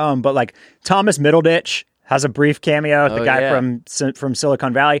it. But like Thomas Middleditch has a brief cameo, the guy from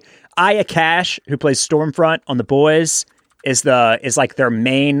Silicon Valley. Aya Cash, who plays Stormfront on The Boys, is like their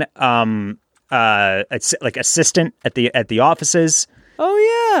main assistant at the offices.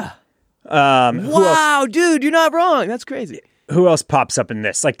 Oh yeah. Wow, dude, you're not wrong. That's crazy. Who else pops up in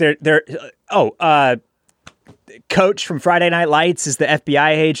this? Like Coach from Friday Night Lights is the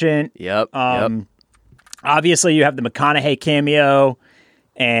FBI agent. Yep. Obviously, you have the McConaughey cameo,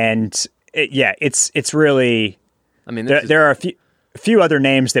 and it's really. I mean, there are a few other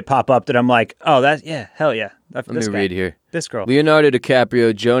names that pop up that I'm like, oh, hell yeah. Let me read here. This girl, Leonardo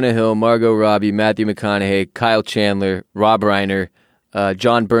DiCaprio, Jonah Hill, Margot Robbie, Matthew McConaughey, Kyle Chandler, Rob Reiner,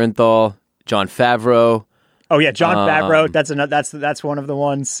 John Bernthal, Jon Favreau. Oh yeah, Jon Favreau. That's one of the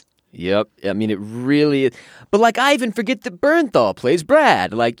ones. Yep. I mean, it really is. But, like, I even forget that Bernthal plays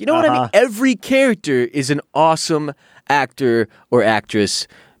Brad. Like, you know what I mean? Every character is an awesome actor or actress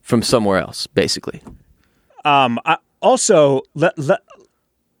from somewhere else, basically. Also,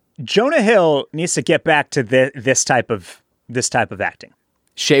 Jonah Hill needs to get back to this type of acting.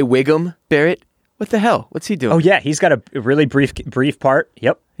 Shea Wiggum, Barrett? What the hell? What's he doing? Oh, yeah. He's got a really brief part.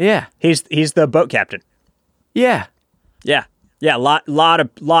 Yep. Yeah. He's the boat captain. Yeah. Yeah. Yeah, lot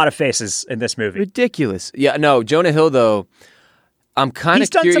of faces in this movie. Ridiculous. Yeah, no, Jonah Hill though. I'm kind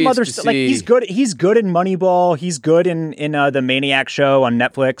of curious. He's done some other stuff. Like he's good in Moneyball. He's good in the Maniac show on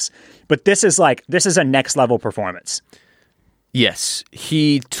Netflix. But this is a next level performance. Yes,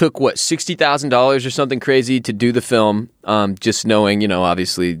 he took $60,000 or something crazy to do the film. Just knowing,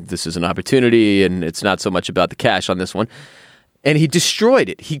 obviously this is an opportunity, and it's not so much about the cash on this one. And he destroyed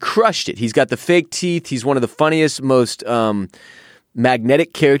it. He crushed it. He's got the fake teeth. He's one of the funniest, most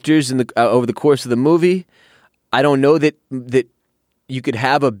magnetic characters in over the course of the movie. I don't know that you could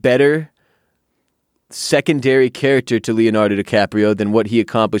have a better secondary character to Leonardo DiCaprio than what he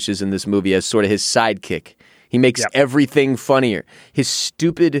accomplishes in this movie as sort of his sidekick. He makes everything funnier. His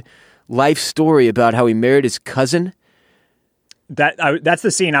stupid life story about how he married his cousin. That's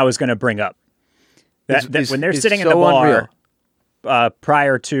the scene I was going to bring up. When they're sitting in the bar. Unreal.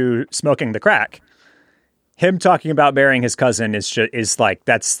 Prior to smoking the crack, him talking about marrying his cousin is like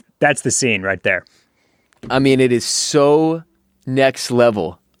that's the scene right there. I mean, it is so next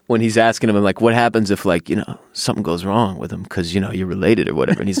level when he's asking him like, what happens if something goes wrong with him because you're related or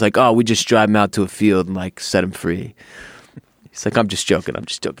whatever, and he's like, oh, we just drive him out to a field and like set him free. He's like, I'm just joking,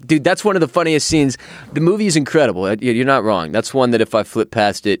 dude. That's one of the funniest scenes. The movie is incredible. You're not wrong. That's one that if I flip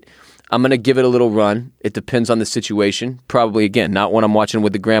past it, I'm going to give it a little run. It depends on the situation. Probably, again, not when I'm watching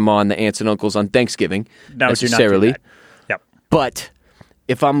with the grandma and the aunts and uncles on Thanksgiving, necessarily. Do that. Yep. But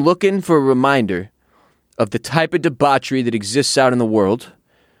if I'm looking for a reminder of the type of debauchery that exists out in the world,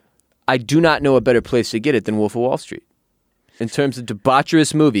 I do not know a better place to get it than Wolf of Wall Street. In terms of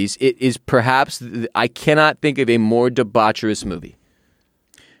debaucherous movies, it is perhaps, I cannot think of a more debaucherous movie.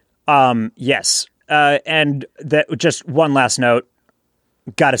 Yes. And just one last note.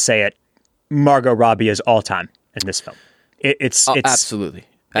 Gotta say it. Margot Robbie is all time in this film. It's absolutely.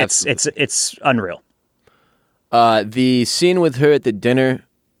 It's unreal. The scene with her at the dinner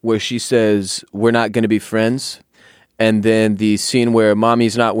where she says we're not going to be friends, and then the scene where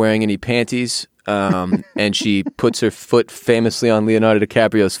mommy's not wearing any panties, and she puts her foot famously on Leonardo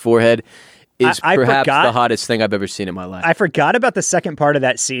DiCaprio's forehead. is I perhaps forgot- the hottest thing I've ever seen in my life. I forgot about the second part of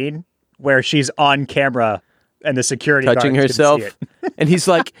that scene where she's on camera and the security Touching guards can herself. see it. And he's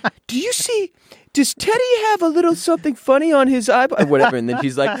like, does Teddy have a little something funny on his eye? Or whatever. And then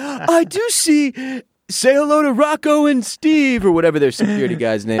she's like, I do see. Say hello to Rocco and Steve, or whatever their security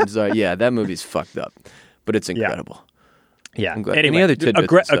guys' names are. Yeah, that movie's fucked up, but it's incredible. Yeah. I'm glad. Anyway, Any other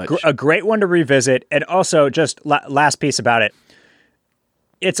tidbits a great one to revisit. And also, just last piece about it.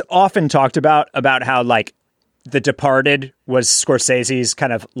 It's often talked about how, like, The Departed was Scorsese's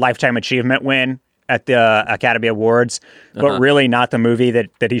kind of lifetime achievement win at the Academy Awards, but really not the movie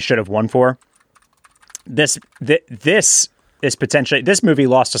that he should have won for. This is potentially, this movie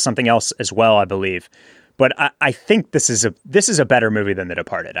lost to something else as well, I believe. But I think this is a better movie than The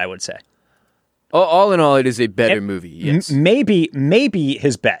Departed, I would say. All in all, it is a better movie. Yes, maybe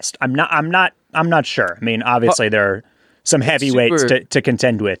his best. I'm not sure. I mean, obviously there are some heavyweights to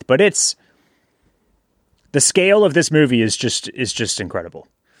contend with, but the scale of this movie is just incredible.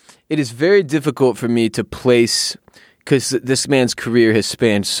 It is very difficult for me to place, because this man's career has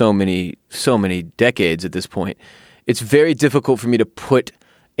spanned so many decades at this point. It's very difficult for me to put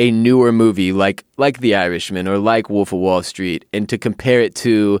a newer movie like The Irishman or like Wolf of Wall Street and to compare it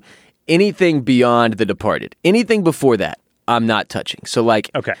to anything beyond The Departed. Anything before that, I'm not touching. So, like,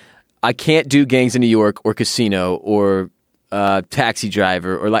 okay, I can't do Gangs of New York or Casino or Taxi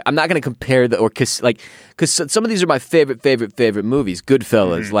Driver, or like, I'm not going to compare because some of these are my favorite movies.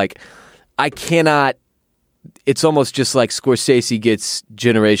 Goodfellas, like, I cannot. It's almost just like Scorsese gets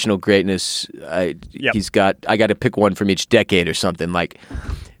generational greatness. I got to pick one from each decade or something. Like,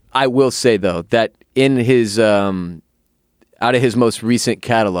 I will say though that in his out of his most recent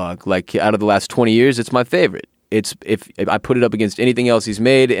catalog, like out of the last 20 years, it's my favorite. It's if I put it up against anything else he's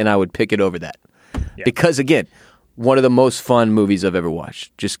made, and I would pick it over that. Yeah. Because again, one of the most fun movies I've ever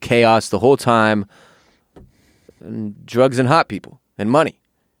watched. Just chaos the whole time, and drugs and hot people and money.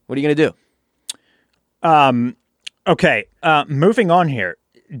 What are you going to do? Okay. Moving on here.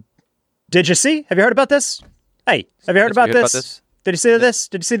 Have you heard about this? Hey, have you heard about this? Did you see this?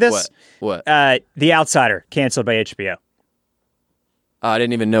 Did you see this? What? The Outsider, canceled by HBO. I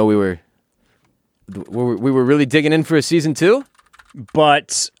didn't even know we were really digging in for a season 2.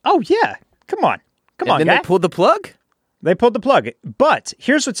 But, oh yeah. Come on, then guy. They pulled the plug? They pulled the plug. But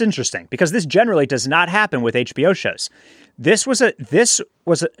here's what's interesting, because this generally does not happen with HBO shows. This was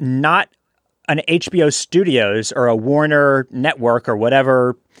not an HBO Studios or a Warner Network or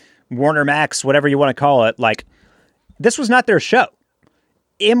whatever, Warner Max, whatever you want to call it. Like, this was not their show.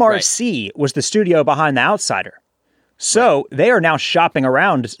 MRC was the studio behind The Outsider. So they are now shopping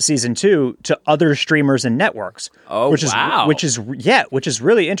around season 2 to other streamers and networks. Oh, which wow. Which is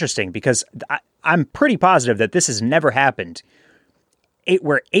really interesting, because I'm pretty positive that this has never happened.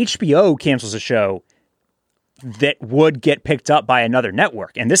 Where HBO cancels a show that would get picked up by another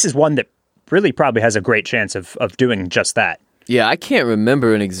network. And this is one that really probably has a great chance of doing just that. Yeah, I can't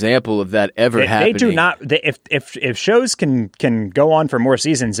remember an example of that ever happening. They do not. If shows can go on for more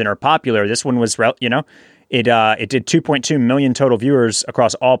seasons and are popular, this one was, it did 2.2 million total viewers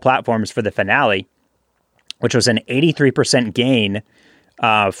across all platforms for the finale, which was an 83% gain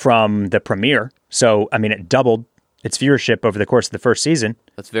from the premiere. So, I mean, it doubled its viewership over the course of the first season.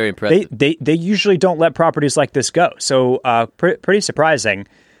 That's very impressive. They usually don't let properties like this go. So, pretty surprising.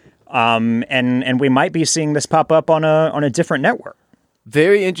 And we might be seeing this pop up on a different network.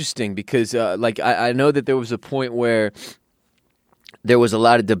 Very interesting, because I know that there was a point where there was a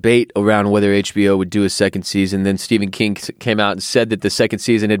lot of debate around whether HBO would do a second season. Then Stephen King came out and said that the second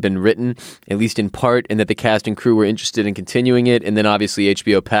season had been written, at least in part, and that the cast and crew were interested in continuing it. And then obviously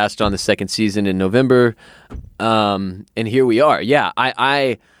HBO passed on the second season in November. And here we are. Yeah,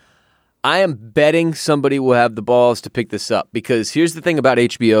 I am betting somebody will have the balls to pick this up, because here's the thing about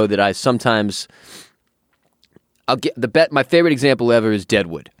HBO that I sometimes... my favorite example ever is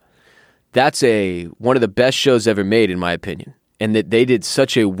Deadwood. That's one of the best shows ever made, in my opinion. And that they did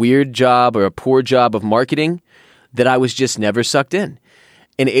such a weird job or a poor job of marketing that I was just never sucked in.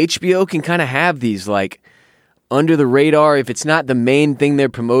 And HBO can kind of have these, like, under the radar, if it's not the main thing they're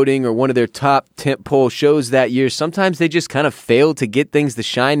promoting or one of their top tentpole shows that year, sometimes they just kind of fail to get things the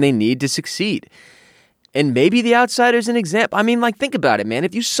shine they need to succeed. And maybe The Outsider's an example. I mean, like, think about it, man.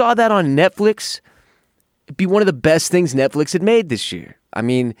 If you saw that on Netflix, it'd be one of the best things Netflix had made this year. I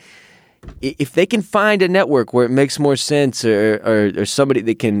mean, if they can find a network where it makes more sense, or somebody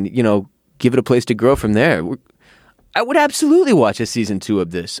that can, give it a place to grow from there, I would absolutely watch a season 2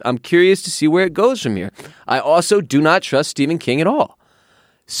 of this. I'm curious to see where it goes from here. I also do not trust Stephen King at all.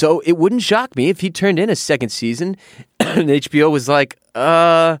 So it wouldn't shock me if he turned in a second season and HBO was like,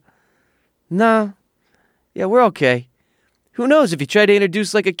 Nah. Yeah, we're okay. Who knows if he tried to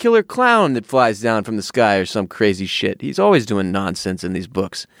introduce like a killer clown that flies down from the sky or some crazy shit. He's always doing nonsense in these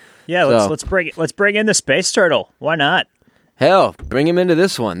books. Yeah, let's bring in the space turtle. Why not? Hell, bring him into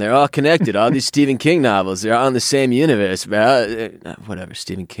this one. They're all connected. All these Stephen King novels, they're all in the same universe. Whatever,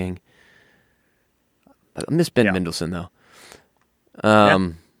 Stephen King. I miss Ben Mendelsohn though.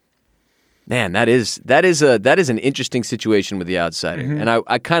 Man, that is an interesting situation with The Outsider, and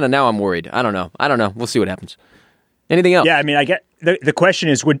I kind of now I'm worried. I don't know. We'll see what happens. Anything else? Yeah, I mean, I get the question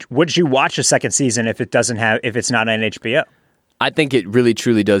is, would you watch a second season if it's not on HBO? I think it really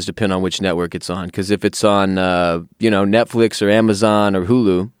truly does depend on which network it's on. Because if it's on Netflix or Amazon or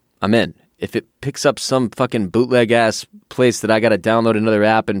Hulu, I'm in. If it picks up some fucking bootleg ass place that I got to download another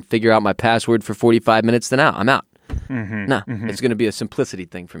app and figure out my password for 45 minutes, then I'm out. It's going to be a simplicity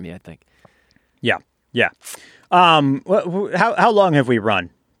thing for me, I think. Yeah. How long have we run?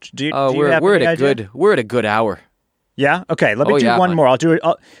 We're at a good hour. Yeah. Okay. Let me do one more. I'll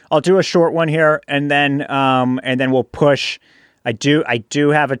do a short one here, and then we'll push. I do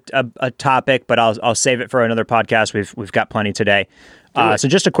have a topic, but I'll save it for another podcast. We've got plenty today. So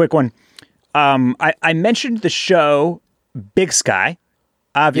just a quick one. I mentioned the show Big Sky.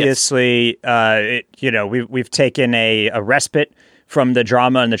 Obviously, we've taken a respite from the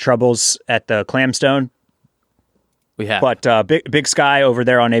drama and the troubles at the Clamstone. We have, but Big Sky over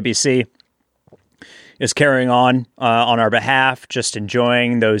there on ABC is carrying on our behalf, just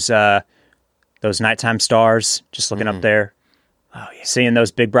enjoying those nighttime stars, just looking up there, seeing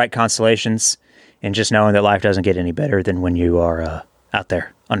those big bright constellations, and just knowing that life doesn't get any better than when you are out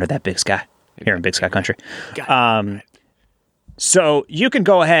there under that big sky here in Big Sky Country. So you can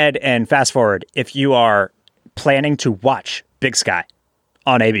go ahead and fast forward if you are planning to watch Big Sky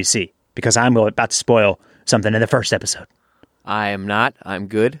on ABC, because I'm about to spoil something in the first episode. I am not. I'm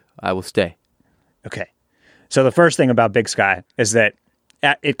good. I will stay. Okay. So the first thing about Big Sky is that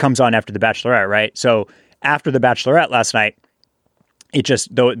it comes on after The Bachelorette, right? So after The Bachelorette last night, it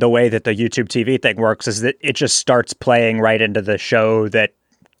just, the way that the YouTube TV thing works is that it just starts playing right into the show that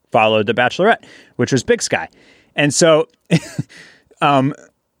followed The Bachelorette, which was Big Sky. And so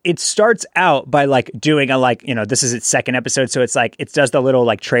it starts out by doing this is its second episode. So it's it does the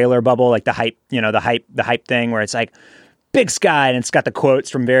little trailer bubble, the hype thing where it's Big Sky, and it's got the quotes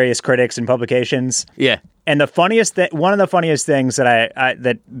from various critics and publications. Yeah. And one of the funniest things that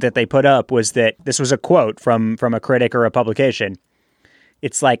that they put up was that this was a quote from a critic or a publication.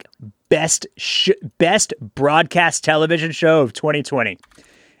 It's best broadcast television show of 2020.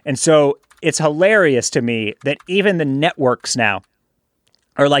 And so it's hilarious to me that even the networks now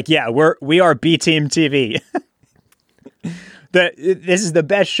are we are B Team TV. This is the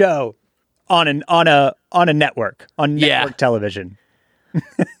best show on a network, on network television.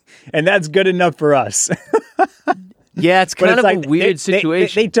 And that's good enough for us. Yeah, it's kind of a weird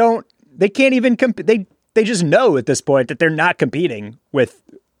situation. They can't even compete. They just know at this point that they're not competing with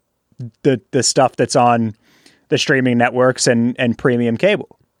the stuff that's on the streaming networks and premium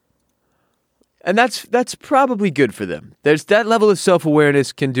cable. And that's probably good for them. There's that level of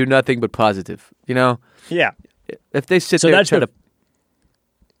self-awareness can do nothing but positive, Yeah. If they sit there and try to...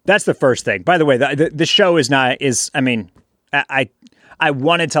 That's the first thing. By the way, the show I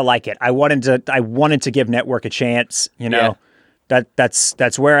wanted to like it. I wanted to give network a chance, Yeah.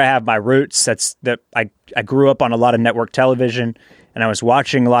 That's where I have my roots. I grew up on a lot of network television, and I was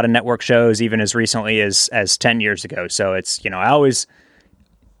watching a lot of network shows even as recently as 10 years ago. So it's, I always,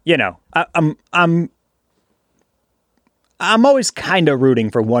 I'm always kind of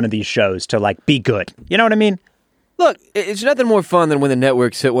rooting for one of these shows to be good. You know what I mean? Look, it's nothing more fun than when the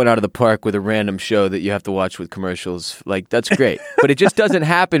networks hit one out of the park with a random show that you have to watch with commercials. That's great. But it just doesn't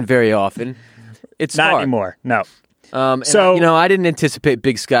happen very often. It's not hard. Anymore. No. I didn't anticipate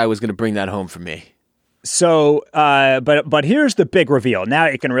Big Sky was going to bring that home for me. So, but here's the big reveal. Now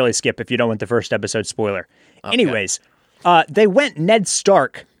you can really skip if you don't want the first episode spoiler. Okay. Anyways, they went Ned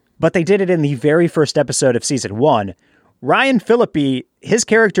Stark, but they did it in the very first episode of season 1. Ryan Phillippe, his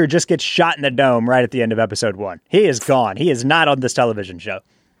character just gets shot in the dome right at the end of episode 1. He is gone. He is not on this television show.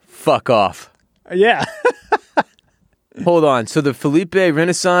 Fuck off. Yeah. Hold on. So the Felipe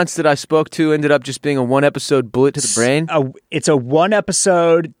Renaissance that I spoke to ended up just being a 1-episode bullet to the brain? It's a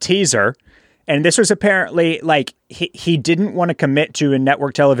 1-episode teaser. And this was apparently he didn't want to commit to a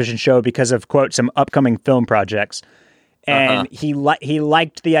network television show because of, quote, some upcoming film projects. And he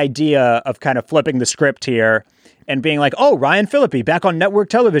liked the idea of kind of flipping the script here and being oh, Ryan Phillippe back on network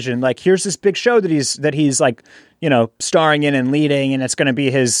television. Here's this big show that he's starring in and leading, and it's going to be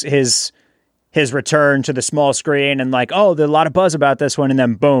his his return to the small screen and like, oh, there's a lot of buzz about this one, and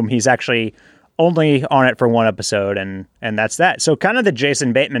then boom, he's actually only on it for one episode, and that's that. So kind of the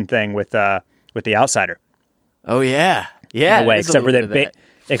Jason Bateman thing with The Outsider. Oh yeah, yeah. In a way, except for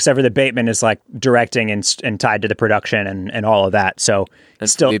that Bateman is like directing and tied to the production and all of that. So And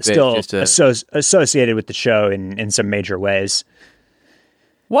still Felipe is associated with the show in some major ways.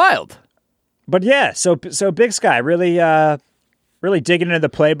 wild. But yeah, so Big Sky really digging into the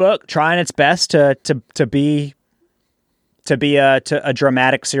playbook, trying its best to be a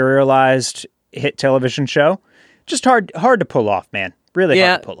dramatic serialized hit television show. Just hard to pull off, man. Really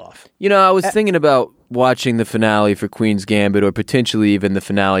hard to pull off. You know, I was thinking about watching the finale for Queen's Gambit, or potentially even the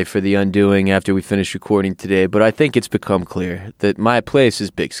finale for The Undoing after we finish recording today. But I think it's become clear that my place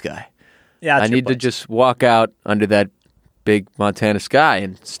is Big Sky. Yeah, I need to just walk out under that big Montana sky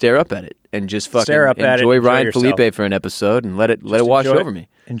and stare up at it and just fucking enjoy Ryan yourself. Felipe for an episode and let it wash over me.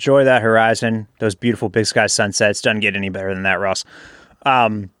 Enjoy that horizon, those beautiful Big Sky sunsets. Doesn't get any better than that, Ross.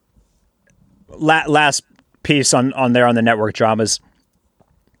 Last piece on there on the network dramas.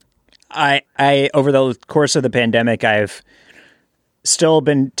 I over the course of the pandemic, I've still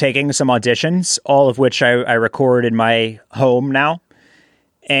been taking some auditions, all of which I record in my home now.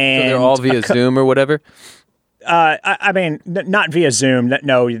 And So they're all via Zoom or whatever? I mean, not via Zoom.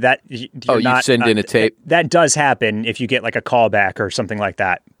 No, that you're you not, send in a tape? That does happen if you get like a callback or something like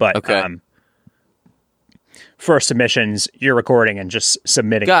that. But Okay. For submissions, you're recording and just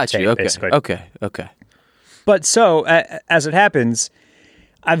submitting. Got the tape, you. Okay. basically. Okay. But so, as it happens,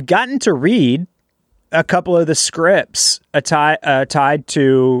 I've gotten to read a couple of the scripts tied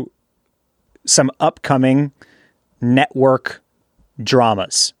to some upcoming network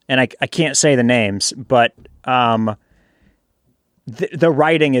dramas. And I can't say the names, but the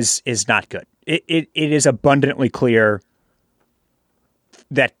writing is not good. It is abundantly clear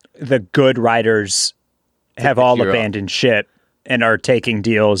that the good writers have all hero. abandoned ship and are taking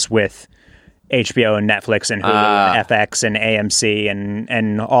deals with HBO and Netflix and Hulu and FX and AMC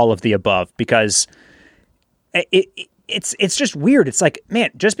and all of the above, because it's just weird. It's like,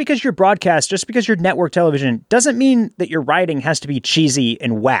 man, just because you're broadcast, just because you're network television, doesn't mean that your writing has to be cheesy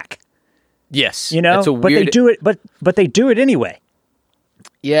and whack. Yes. You know, That's a but weird... they do it. But they do it anyway.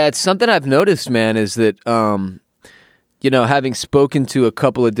 Yeah, it's something I've noticed, man, is that, having spoken to a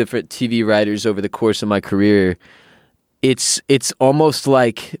couple of different TV writers over the course of my career, it's almost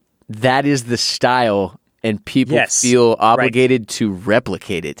like that is the style and people feel obligated to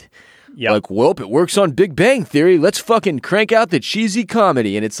replicate it. Yep. Like, well, it works on Big Bang Theory. Let's fucking crank out the cheesy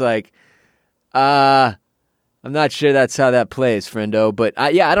comedy. And it's like, I'm not sure that's how that plays, friendo. But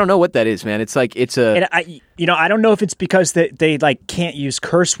I don't know what that is, man. It's like And I don't know if it's because they like can't use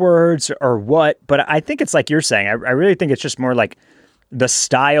curse words or what, but I think it's like you're saying. I really think it's just more like the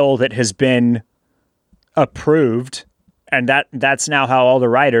style that has been approved, and that's now how all the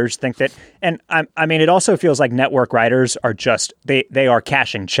writers think that. And I mean, it also feels like network writers are just they are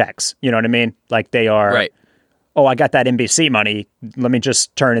cashing checks. You know what I mean? Like they are. right. Oh, I got that NBC money. Let me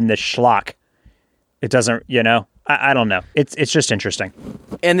just turn in this schlock. It doesn't, I don't know. It's just interesting.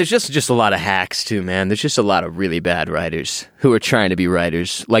 And there's just a lot of hacks too, man. There's just a lot of really bad writers who are trying to be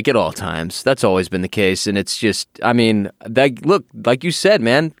writers, like at all times. That's always been the case. And it's just, I mean, look, like you said,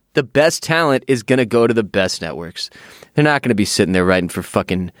 man, the best talent is going to go to the best networks. They're not going to be sitting there writing for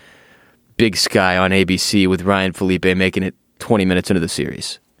fucking Big Sky on ABC with Ryan Felipe making it 20 minutes into the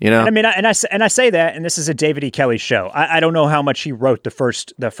series. You know? And I mean, I say that, and this is a David E. Kelly show. I don't know how much he wrote the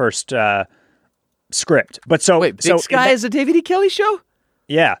first script, but Wait, Big Sky is a David E. Kelly show?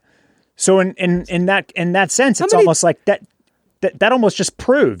 Yeah. So in that sense, it's almost like that almost just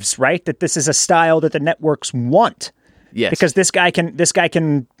proves, right, that this is a style that the networks want. Yes. Because this guy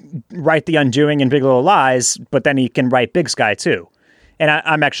can write The Undoing and Big Little Lies, but then he can write Big Sky too. And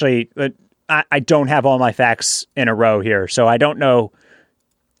I'm actually I don't have all my facts in a row here, so I don't know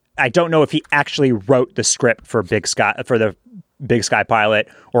if he actually wrote the script for Big Sky, for the Big Sky pilot,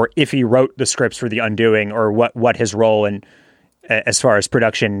 or if he wrote the scripts for The Undoing, or what his role in as far as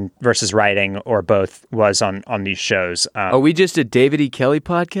production versus writing or both was on these shows. Are we just a David E. Kelly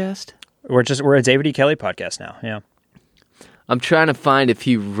podcast? We're a David E. Kelly podcast now. Yeah. I'm trying to find if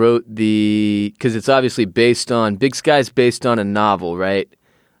he wrote because it's obviously Big Sky's based on a novel, right?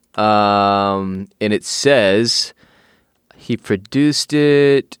 And it says he produced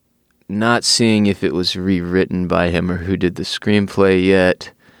it, not seeing if it was rewritten by him or who did the screenplay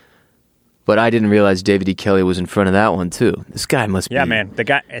yet. But I didn't realize David E. Kelly was in front of that one too. This guy must be man. The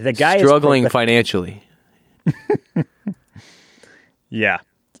guy struggling is financially. Yeah.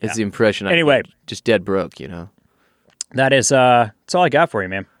 It's the impression I Anyway. get. Just dead broke, That is that's all I got for you,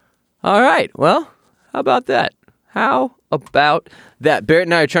 man. All right. Well, how about that? Barrett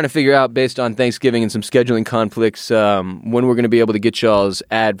and I are trying to figure out, based on Thanksgiving and some scheduling conflicts, when we're going to be able to get y'all's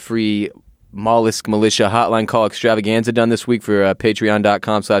ad-free Mollusk Militia hotline call extravaganza done this week for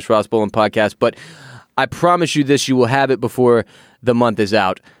patreon.com/Ross Bolin podcast. But I promise you this, you will have it before the month is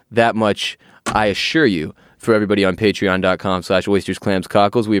out. That much I assure you. For everybody on patreon.com/Oysters, Clams,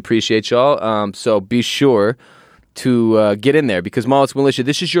 Cockles. We appreciate y'all. So be sure to get in there, because Mollusk Militia,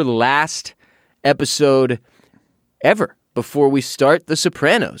 this is your last episode ever before we start The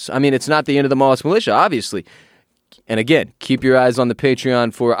Sopranos. I mean, it's not the end of the Mollusk Militia, obviously. And again, keep your eyes on the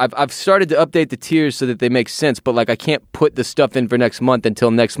Patreon for... I've started to update the tiers so that they make sense, but I can't put the stuff in for next month until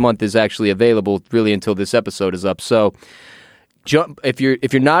next month is actually available, really until this episode is up. So... if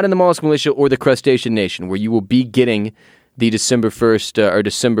you're not in the Mollusk Militia or the Crustacean Nation, where you will be getting the December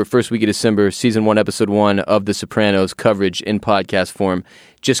 1st or first week of December, season 1, episode 1 of The Sopranos coverage in podcast form,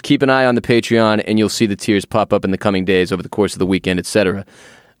 just keep an eye on the Patreon and you'll see the tiers pop up in the coming days over the course of the weekend, etc.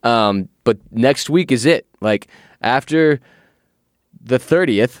 But next week is it. After the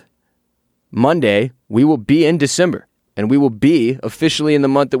 30th, Monday, we will be in December. And we will be officially in the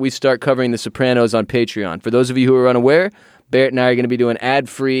month that we start covering The Sopranos on Patreon. For those of you who are unaware, Barrett and I are going to be doing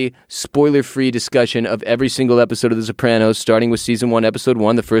ad-free, spoiler-free discussion of every single episode of The Sopranos, starting with Season 1, Episode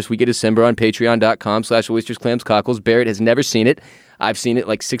 1, the first week of December on patreon.com/Oysters, Clams, Cockles. Barrett has never seen it. I've seen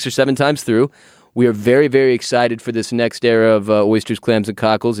it 6 or 7 times through. We are very, very excited for this next era of Oysters, Clams, and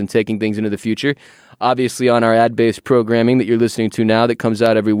Cockles and taking things into the future. Obviously, on our ad-based programming that you're listening to now that comes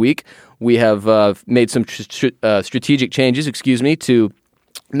out every week, we have made some strategic changes, to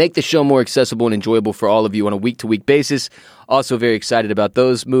make the show more accessible and enjoyable for all of you on a week-to-week basis. Also very excited about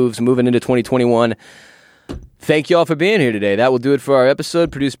those moves moving into 2021. Thank you all for being here today. That will do it for our episode,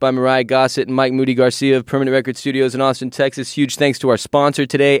 produced by Mariah Gossett and Mike Moody Garcia of Permanent Record Studios in Austin, Texas. Huge thanks to our sponsor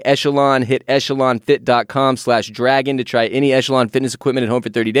today, Echelon. Hit echelonfit.com/dragon to try any Echelon fitness equipment at home for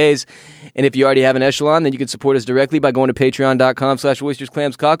 30 days. And if you already have an Echelon, then you can support us directly by going to patreon.com/Oysters,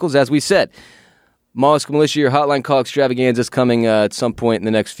 Clams, Cockles. As we said, Mollusk Militia, your hotline call extravaganza is coming at some point in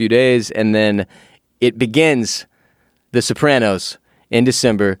the next few days. And then it begins The Sopranos in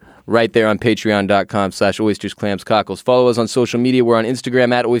December, right there on patreon.com/Oysters, Clams, Cockles. Follow us on social media. We're on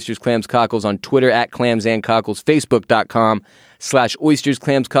Instagram at Oysters, Clams, Cockles, on Twitter at Clams and Cockles, Facebook.com/Oysters,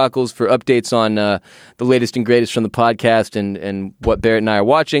 Clams, Cockles for updates on the latest and greatest from the podcast and what Barrett and I are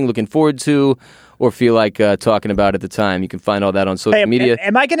watching, looking forward to, or feel like talking about at the time. You can find all that on social media.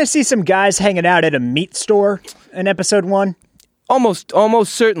 Am I going to see some guys hanging out at a meat store in episode 1? Almost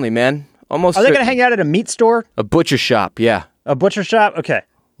certainly, man. Are they going to hang out at a meat store? A butcher shop, yeah. A butcher shop? Okay.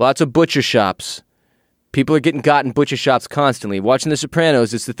 Lots of butcher shops. People are getting got in butcher shops constantly. Watching The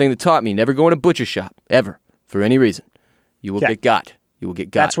Sopranos, it's the thing that taught me. Never go in a butcher shop, ever, for any reason. You will get got. You will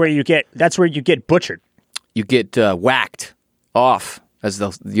get got. That's where you get butchered. You get whacked off,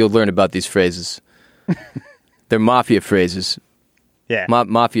 you'll learn about these phrases. They're mafia phrases. Yeah.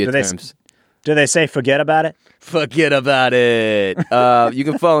 Mafia terms. Do they say forget about it? Forget about it. You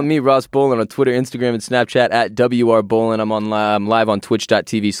can follow me, Ross Bolin, on Twitter, Instagram, and Snapchat at WRBolin. I'm live on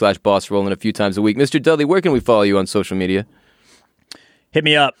twitch.tv/BossRollin a few times a week. Mr. Dudley, where can we follow you on social media? Hit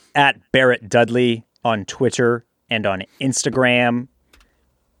me up at Barrett Dudley on Twitter and on Instagram.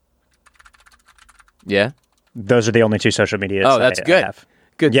 Yeah? Those are the only 2 social medias. Oh, that's good. I have.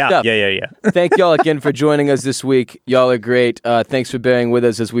 Good stuff. Yeah. Thank y'all again for joining us this week. Y'all are great. Thanks for bearing with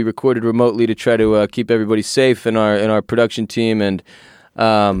us as we recorded remotely to try to keep everybody safe in our production team. And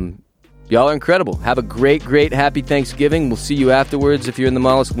y'all are incredible. Have a great, happy Thanksgiving. We'll see you afterwards if you're in the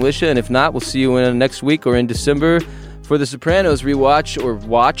Mollusk Militia. And if not, we'll see you in next week or in December for The Sopranos rewatch or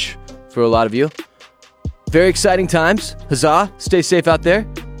watch for a lot of you. Very exciting times. Huzzah. Stay safe out there.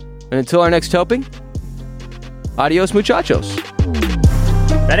 And until our next helping, adios, muchachos.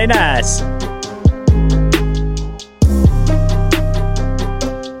 Very nice.